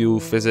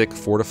Rescue, Physic,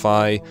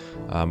 Fortify,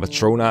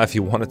 Matrona if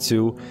you wanted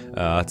to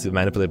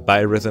manipulate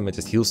Biorhythm and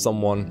just heal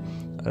someone.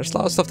 There's a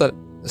lot of stuff that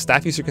a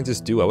staff user can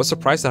just do. I was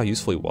surprised how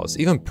useful he was.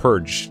 Even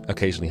Purge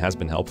occasionally has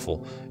been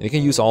helpful, and you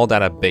can use all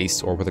that at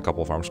base or with a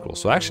couple of arm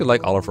scrolls. So I actually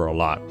like Oliver a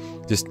lot.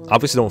 Just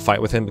obviously don't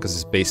fight with him because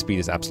his base speed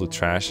is absolute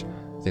trash.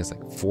 I think it's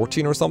like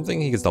 14 or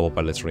something. He gets doubled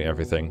by literally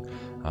everything.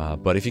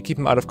 But if you keep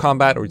him out of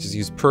combat or just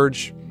use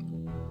Purge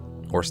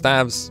or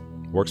staves,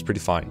 works pretty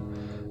fine.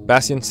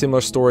 Bastion, similar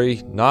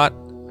story. I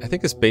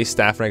think his base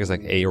staff rank is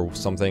like A or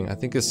something. I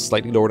think it's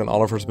slightly lower than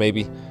Oliver's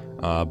maybe.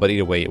 But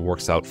either way, it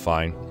works out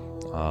fine.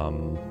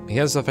 He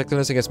has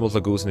effectiveness against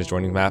Multilagoose in his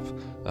joining map,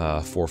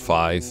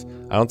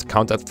 4-5. I don't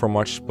count that for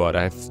much, but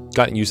I've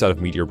gotten use out of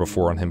Meteor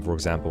before on him, for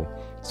example,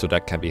 so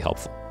that can be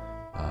helpful.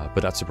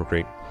 But that's super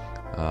great.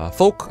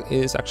 Folk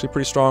is actually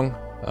pretty strong.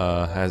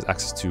 has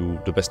access to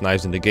the best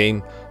knives in the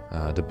game,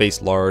 the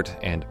base lard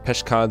and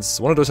peshkads.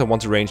 One of those have 1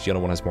 to range, the other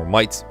one has more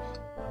might.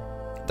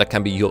 That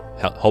can be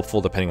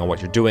helpful depending on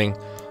what you're doing.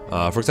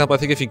 For example, I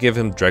think if you give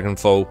him Dragon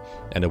Foe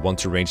and a 1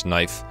 to range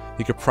knife,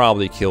 he could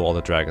probably kill all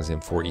the dragons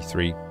in 4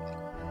 E3.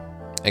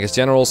 I guess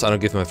generals, I don't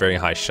give him a very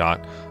high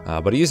shot,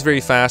 but he is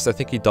very fast. I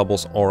think he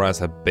doubles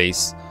auras at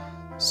base,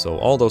 so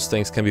all those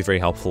things can be very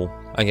helpful.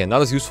 Again,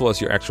 not as useful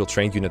as your actual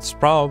trained units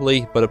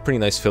probably, but a pretty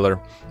nice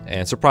filler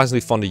and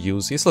surprisingly fun to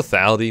use. He has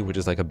lethality, which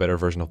is like a better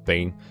version of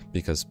Bane,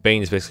 because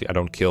Bane is basically I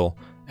don't kill,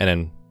 and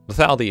then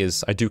lethality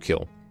is I do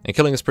kill. And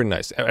killing is pretty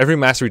nice. Every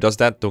mastery does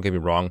that, don't get me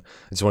wrong.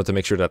 I just wanted to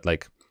make sure that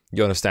like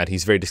you understand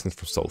he's very distinct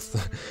from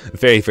Soth.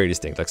 very, very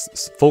distinct. Like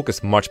Folk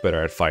is much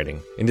better at fighting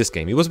in this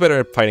game. He was better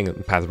at fighting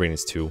in Path of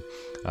Radiance too.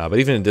 But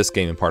even in this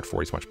game in part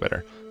 4 he's much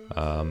better.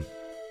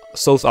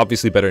 Soth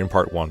obviously better in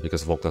part 1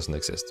 because Volk doesn't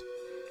exist.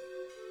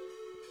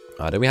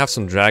 Then we have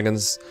some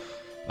dragons.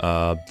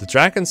 The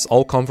dragons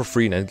all come for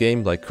free in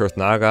endgame, like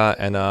Kurthnaga,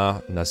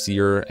 Enna,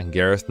 Nazir, and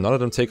Gareth. None of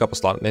them take up a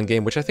slot in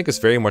endgame, which I think is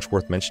very much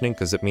worth mentioning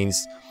because it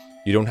means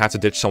you don't have to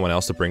ditch someone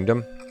else to bring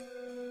them.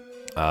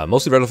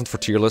 Mostly relevant for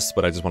tier lists,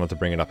 but I just wanted to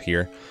bring it up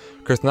here.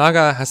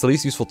 Kurthnaga has the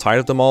least useful tide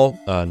of them all,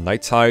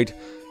 Night Tide.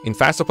 In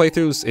faster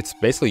playthroughs, it's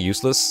basically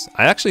useless.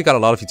 I actually got a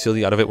lot of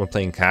utility out of it when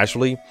playing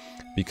casually,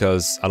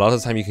 because a lot of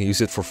the time you can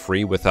use it for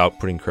free without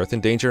putting Kurth in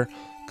danger,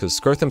 because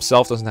Kurth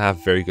himself doesn't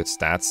have very good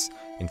stats.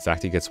 In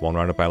fact, he gets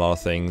one-rounded by a lot of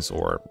things,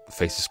 or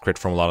faces crit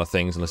from a lot of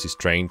things unless he's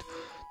trained.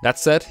 That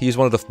said, he's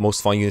one of the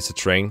most fun units to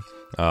train.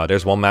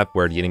 There's one map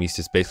where the enemies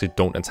just basically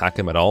don't attack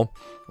him at all,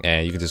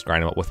 and you can just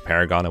grind him up with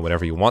Paragon and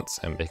whatever you want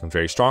and make him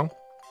very strong.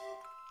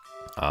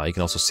 You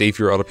can also save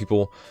your other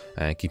people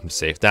and keep them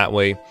safe that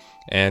way.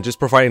 And just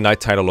providing Night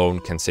Tide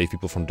alone can save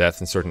people from death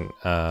in certain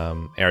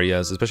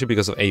areas, especially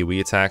because of AoE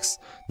attacks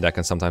that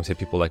can sometimes hit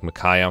people like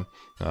Micaiah.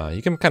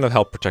 You can kind of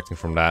help protecting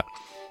from that.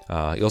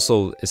 It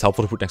also is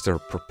helpful to put next to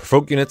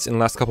provoke units in the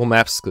last couple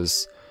maps,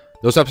 because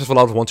those maps have a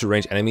lot of 1-2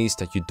 range enemies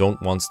that you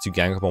don't want to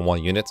gang up on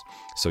one unit.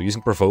 So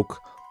using provoke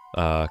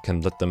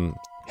can let them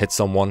hit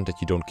someone that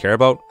you don't care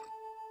about,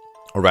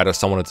 or rather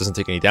someone that doesn't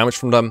take any damage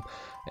from them.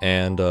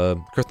 And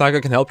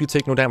Kurthnaga can help you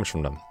take no damage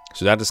from them.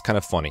 So that is kind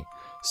of funny.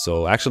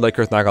 So I actually like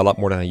Kurthnaga a lot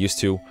more than I used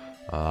to,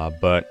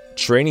 but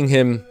training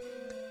him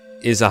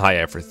is a high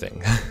effort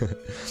thing.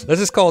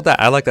 Let's just call it that.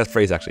 I like that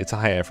phrase actually. It's a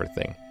high effort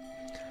thing.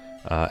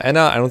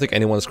 Enna, I don't think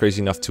anyone's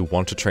crazy enough to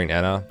want to train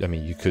Enna. I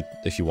mean, you could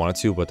if you wanted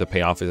to, but the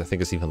payoff is I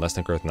think is even less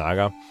than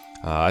Kurthnaga.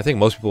 I think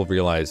most people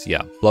realize,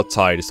 yeah, Blood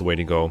Tide is the way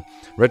to go.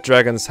 Red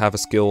dragons have a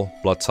skill,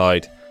 Blood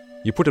Tide.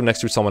 You put them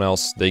next to someone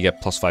else, they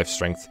get +5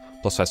 strength,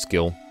 +5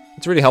 skill.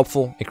 It's really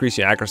helpful. Increase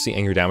your accuracy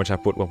and your damage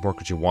output. What more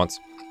could you want?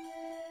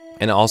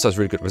 And it also has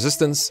really good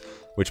resistance,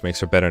 which makes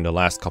her better in the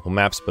last couple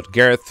maps. But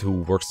Gareth,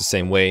 who works the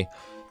same way,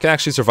 can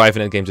actually survive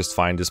in endgame just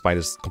fine despite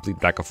his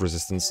complete lack of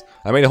resistance.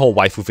 I made a whole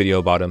waifu video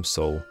about him,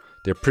 so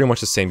they're pretty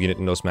much the same unit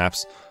in those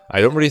maps. I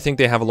don't really think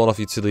they have a lot of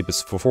utility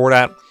before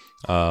that.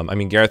 I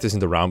mean, Gareth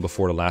isn't around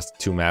before the last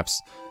 2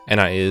 maps.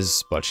 Enna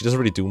is, but she doesn't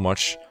really do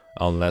much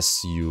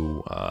unless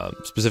you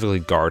specifically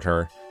guard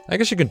her. I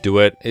guess you can do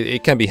it.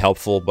 It can be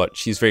helpful, but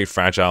she's very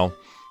fragile.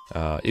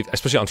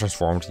 Especially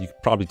untransformed, you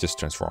could probably just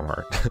transform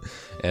her.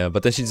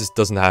 But then she just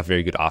doesn't have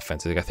very good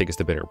offense. I think it's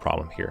the bigger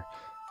problem here.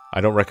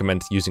 I don't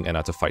recommend using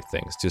Enna to fight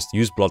things. Just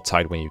use Blood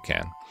Tide when you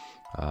can.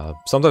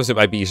 Sometimes it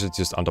might be easier to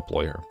just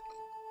undeploy her.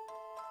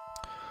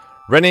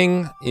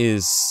 Renning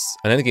is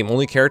an endgame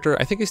only character.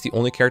 I think he's the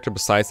only character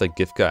besides like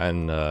Gifka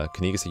and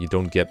Knigas that you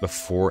don't get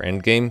before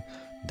endgame.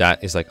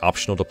 That is like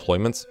optional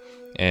deployment,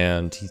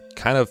 and he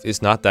kind of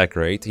is not that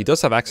great. He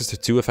does have access to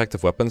 2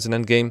 effective weapons in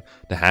endgame: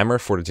 the hammer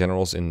for the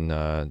generals in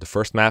the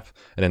first map,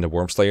 and then the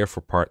Wormslayer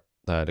for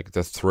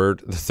the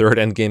third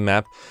endgame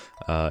map.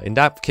 In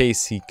that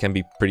case, he can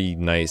be pretty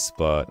nice,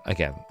 but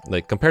again,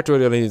 like compared to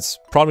it, it's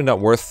probably not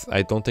worth.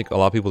 I don't think a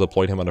lot of people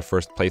deployed him on the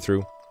first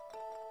playthrough,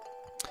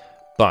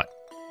 but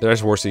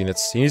there's worse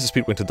units. He needs a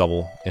speed wing to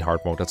double in hard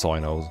mode. That's all I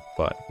know,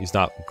 but he's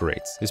not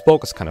great. His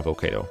bulk is kind of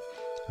okay though.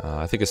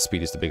 I think his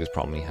speed is the biggest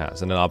problem he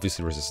has, and then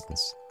obviously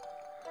resistance.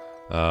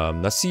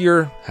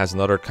 Nasir has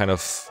another kind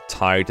of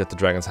tide that the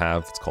dragons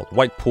have. It's called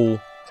White Pool.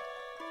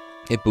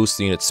 It boosts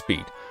the unit's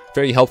speed.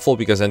 Very helpful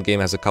because endgame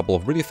has a couple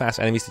of really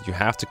fast enemies that you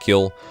have to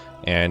kill,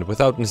 and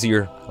without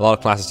Nasir, a lot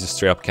of classes just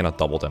straight up cannot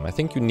double them. I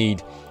think you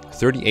need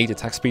 38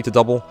 attack speed to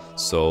double,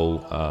 so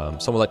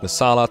someone like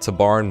Nasala,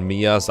 Tabarn,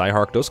 Mia,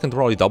 Zyhark, those can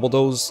probably double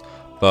those,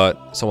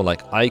 but someone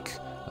like Ike,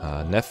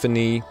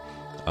 Nephany,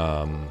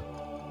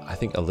 I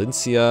think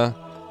Alincia,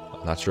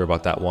 I'm not sure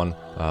about that one,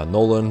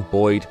 Nolan,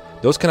 Boyd,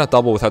 those cannot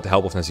double without the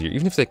help of Nazir,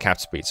 even if they cap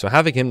speed. So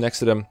having him next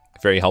to them,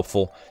 very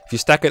helpful. If you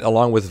stack it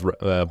along with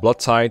Blood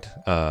Tide,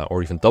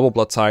 or even double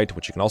Blood Tide,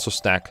 which you can also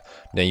stack,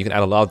 then you can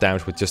add a lot of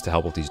damage with just the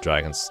help of these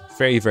dragons.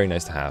 Very, very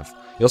nice to have.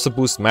 He also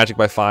boosts magic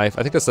by 5.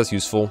 I think that's less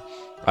useful.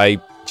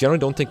 I generally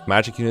don't think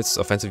magic units,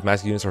 offensive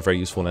magic units, are very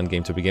useful in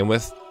endgame to begin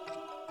with,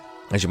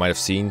 as you might have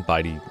seen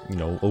by the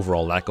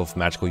overall lack of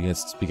magical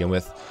units to begin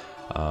with.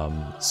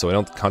 So I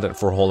don't count it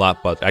for a whole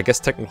lot, but I guess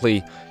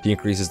technically he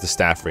increases the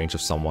staff range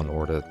of someone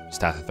or the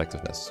staff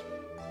effectiveness.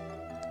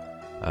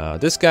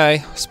 This guy,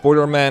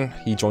 Spoiler Man,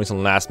 he joins on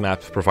the last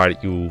map, provided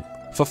you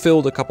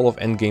fulfilled a couple of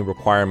endgame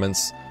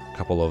requirements, a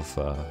couple of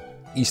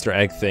Easter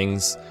egg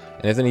things,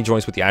 and then he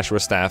joins with the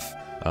Ashura staff,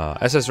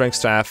 SS rank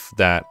staff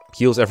that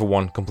heals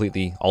everyone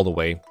completely all the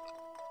way.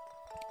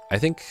 I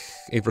think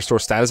it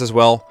restores status as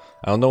well.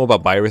 I don't know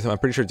about Biorhythm, I'm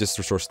pretty sure it just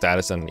restores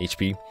status and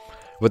HP.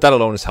 But that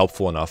alone is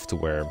helpful enough to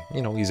where,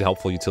 you know, he's a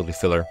helpful utility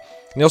filler.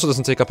 And he also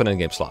doesn't take up an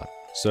endgame slot,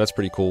 so that's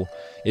pretty cool.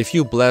 If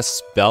you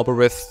bless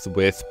Balberith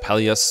with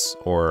Peleus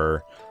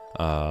or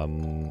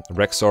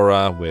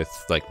Rexora with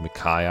like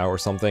Micaiah or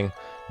something,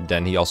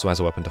 then he also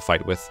has a weapon to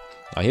fight with.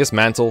 He has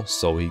Mantle,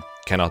 so he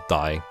cannot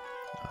die.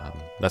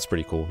 That's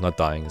pretty cool. Not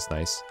dying is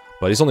nice.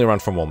 But he's only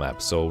around from one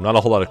map, so not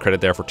a whole lot of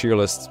credit there for tier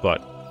lists,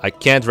 but I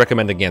can't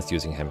recommend against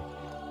using him.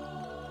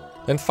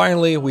 Then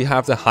finally, we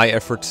have the high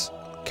effort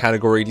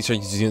category. These are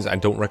units I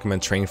don't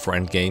recommend training for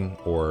endgame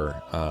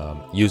or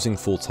using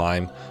full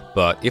time.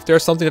 But if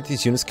there's something that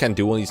these units can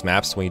do on these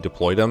maps when you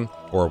deploy them,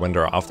 or when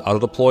they're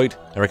auto-deployed,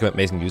 I recommend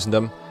amazing using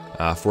them.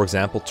 For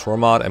example,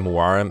 Tormod and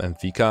Muarim and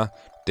Vika,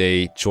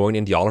 they join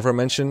in the Oliver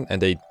mention and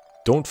they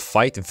don't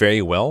fight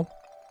very well.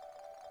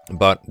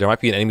 But there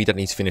might be an enemy that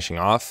needs finishing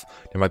off.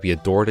 There might be a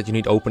door that you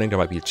need opening. There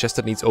might be a chest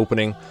that needs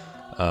opening.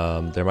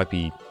 There might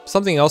be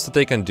something else that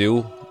they can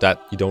do that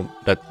you don't,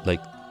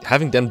 like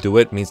having them do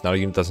it means now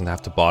your unit doesn't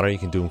have to bother. You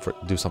can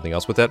do something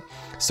else with it.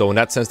 So in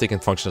that sense, they can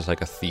function as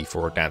like a thief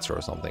or a dancer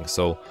or something.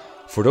 So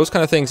for those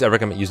kind of things, I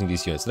recommend using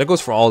these units. And that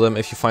goes for all of them.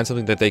 If you find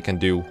something that they can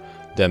do,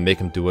 then make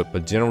them do it.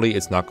 But generally,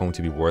 it's not going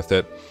to be worth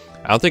it.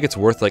 I don't think it's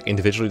worth like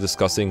individually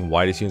discussing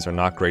why these units are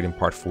not great in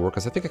part 4,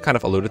 because I think I kind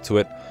of alluded to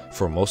it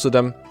for most of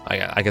them.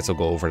 I guess I'll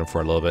go over them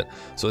for a little bit.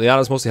 So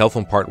Liana's mostly helpful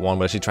in part 1,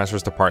 but she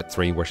transfers to part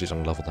 3 where she's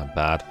unleveled and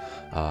bad.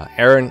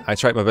 Aaron, I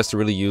tried my best to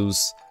really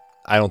use.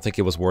 I don't think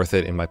it was worth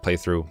it in my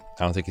playthrough.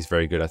 I don't think he's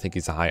very good. I think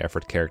he's a high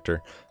effort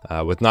character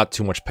with not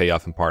too much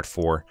payoff in part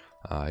 4.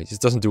 He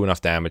just doesn't do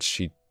enough damage.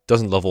 He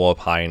doesn't level up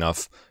high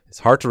enough. It's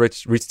hard to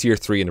reach tier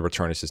 3 and the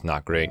return is just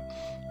not great.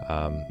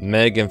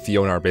 Meg and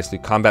Fiona are basically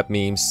combat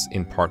memes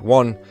in part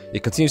 1.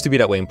 It continues to be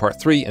that way in part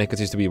 3 and it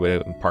continues to be that way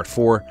in part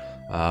 4.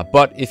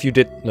 But if you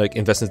did like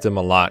invest in them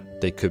a lot,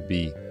 they could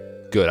be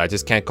good. I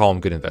just can't call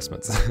them good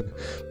investments.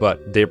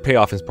 But their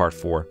payoff is part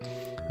 4.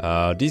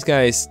 These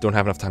guys don't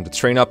have enough time to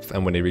train up,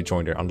 and when they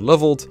rejoin, they're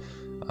unleveled.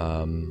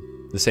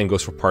 The same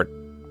goes for part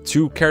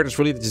 2 characters,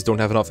 really. They just don't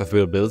have enough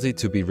availability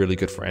to be really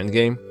good for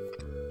endgame.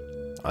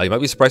 You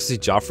might be surprised to see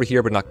Joffrey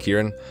here, but not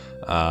Kieran,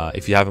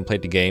 if you haven't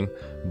played the game.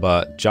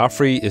 But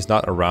Joffrey is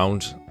not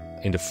around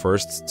in the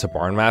first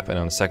Tabarn map, and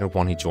on the second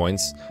one he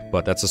joins,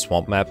 but that's a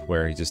swamp map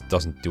where he just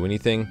doesn't do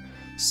anything.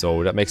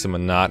 So that makes him a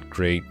not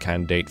great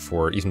candidate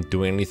for even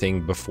doing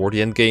anything before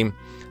the end game.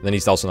 And then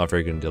he's also not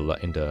very good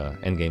in the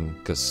end game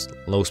because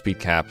low speed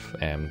cap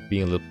and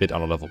being a little bit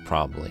on a level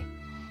probably.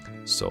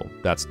 So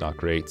that's not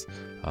great.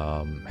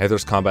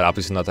 Heather's combat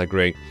obviously not that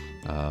great.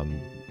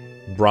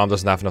 Braum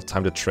doesn't have enough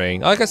time to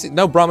train. I guess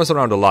no, Braum is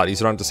around a lot.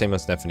 He's around the same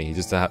as Stephanie. He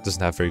just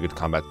doesn't have very good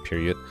combat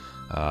period.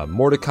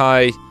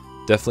 Mordecai,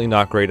 definitely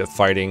not great at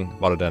fighting,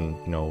 other than,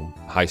 you know,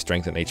 high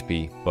strength and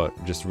HP, but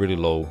just really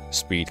low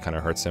speed kind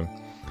of hurts him.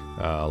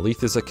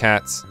 Leith is a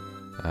cat,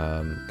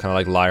 kind of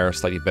like Lyre,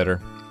 slightly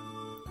better.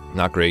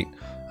 Not great.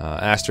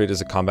 Astrid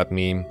is a combat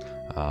meme.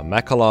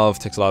 Makalov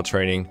takes a lot of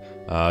training.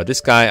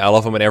 This guy, I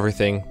love him and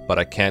everything, but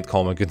I can't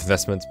call him a good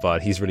investment,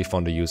 but he's really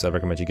fun to use. I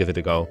recommend you give it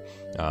a go.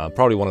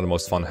 Probably one of the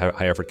most fun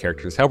high effort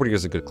characters. Halberdier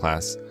is a good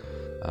class.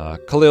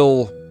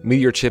 Khalil,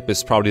 Meteor Chip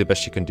is probably the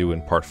best she can do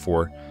in part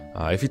 4.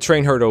 If you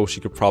train her though, she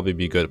could probably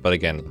be good, but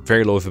again,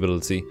 very low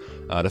availability.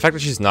 The fact that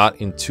she's not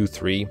in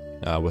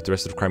 2-3 with the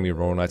rest of the Crimea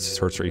Royal Knights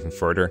hurts her even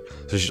further.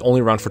 So she's only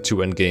around for 2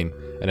 endgame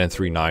and then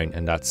 3-9,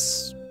 and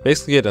that's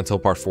basically it until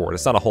part 4.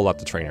 There's not a whole lot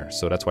to train her,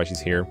 so that's why she's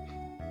here.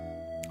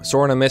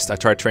 Soren and Mist, I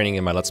tried training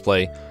in my Let's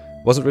Play.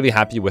 Wasn't really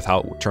happy with how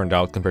it turned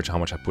out compared to how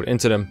much I put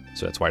into them,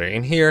 so that's why they're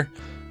in here.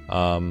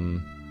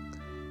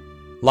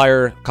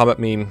 Lyre, combat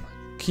meme.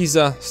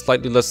 Kiza,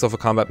 slightly less of a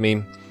combat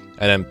meme.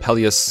 And then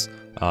Peleus,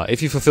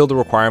 if you fulfill the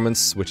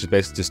requirements, which is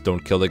basically just don't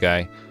kill the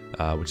guy,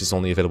 which is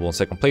only available in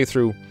second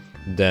playthrough,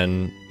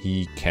 then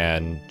he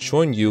can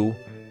join you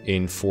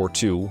in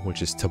 4-2,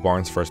 which is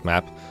Tabarn's first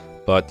map.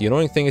 But the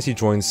annoying thing is he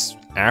joins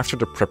after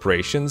the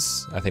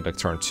preparations, I think like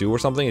turn 2 or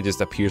something. It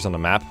just appears on the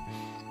map.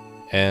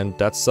 And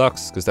that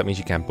sucks, because that means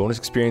you can't bonus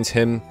experience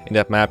him in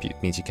that map. It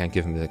means you can't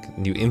give him like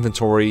new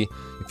inventory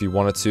if you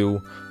wanted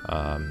to.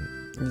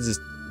 It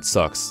just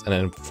sucks. And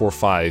then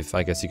 4-5,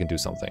 I guess you can do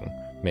something,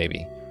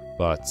 maybe.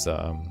 But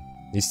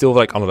he's still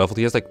like on the level.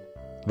 He has like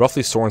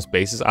roughly Soren's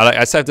bases.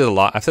 I've said this a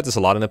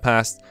lot in the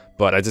past,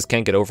 but I just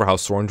can't get over how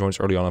Soren joins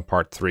early on in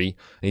part 3, and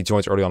he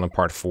joins early on in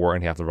part 4,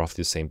 and he have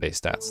roughly the same base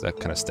stats. That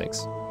kind of stinks.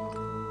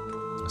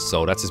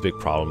 So that's his big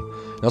problem.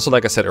 And also,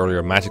 like I said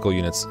earlier, magical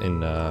units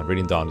in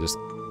Radiant Dawn just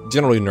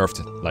generally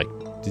nerfed, like,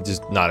 they're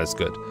just not as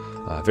good.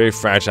 Very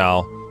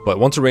fragile, But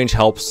once the range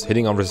helps,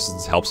 hitting on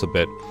resistance helps a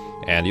bit.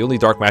 And the only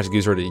dark magic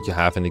user that you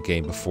have in the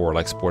game before,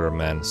 like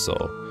Spoiler-Man, so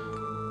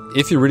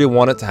if you really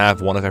wanted to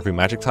have one of every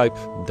magic type,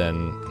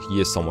 then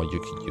he is someone you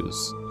could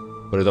use.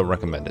 But I don't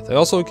recommend it. I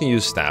also can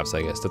use stabs,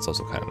 I guess. That's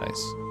also kind of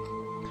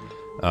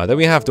nice. Then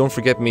we have Don't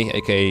Forget Me,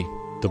 aka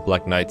the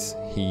Black Knight.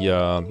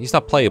 He's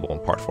not playable in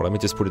part 4, let me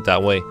just put it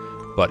that way.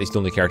 But he's the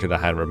only character that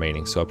I had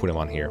remaining, so I put him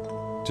on here,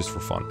 just for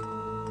fun.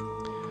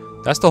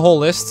 That's the whole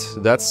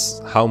list. That's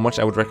how much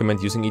I would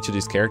recommend using each of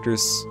these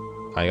characters.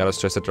 I gotta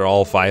stress that they're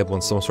all viable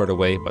in some sort of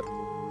way, but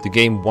the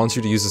game wants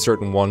you to use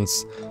certain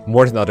ones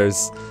more than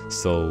others,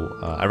 so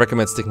I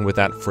recommend sticking with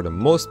that for the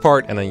most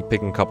part, and then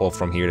picking a couple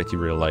from here that you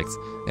really liked,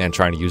 and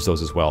trying to use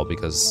those as well,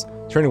 because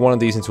turning one of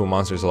these into a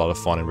monster is a lot of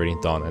fun and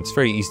Radiant Dawn, and it's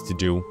very easy to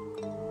do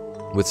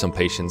with some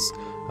patience,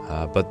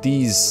 but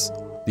these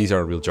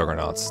are real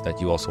juggernauts that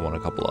you also want a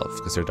couple of,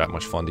 because they're that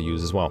much fun to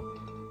use as well.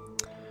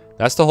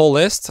 That's the whole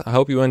list. I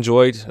hope you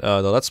enjoyed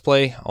the Let's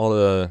Play, all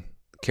the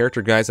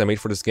character guides I made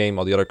for this game,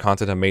 all the other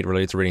content I made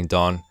related to Radiant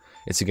Dawn.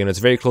 It's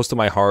very close to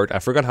my heart. I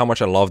forgot how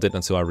much I loved it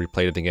until I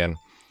replayed it again.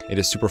 It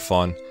is super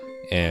fun,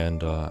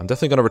 and I'm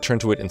definitely going to return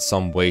to it in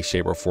some way,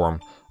 shape, or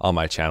form on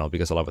my channel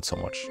because I love it so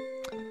much.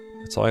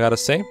 That's all I gotta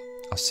say.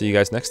 I'll see you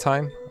guys next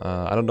time.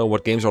 I don't know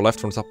what games are left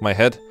from the top of my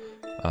head.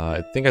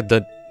 I think I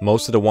did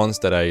most of the ones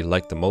that I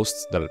like the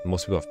most, that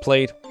most people have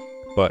played,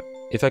 but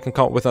if I can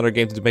come up with another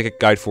game to make a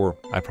guide for,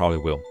 I probably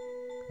will.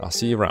 I'll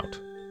see you around.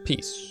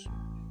 Peace.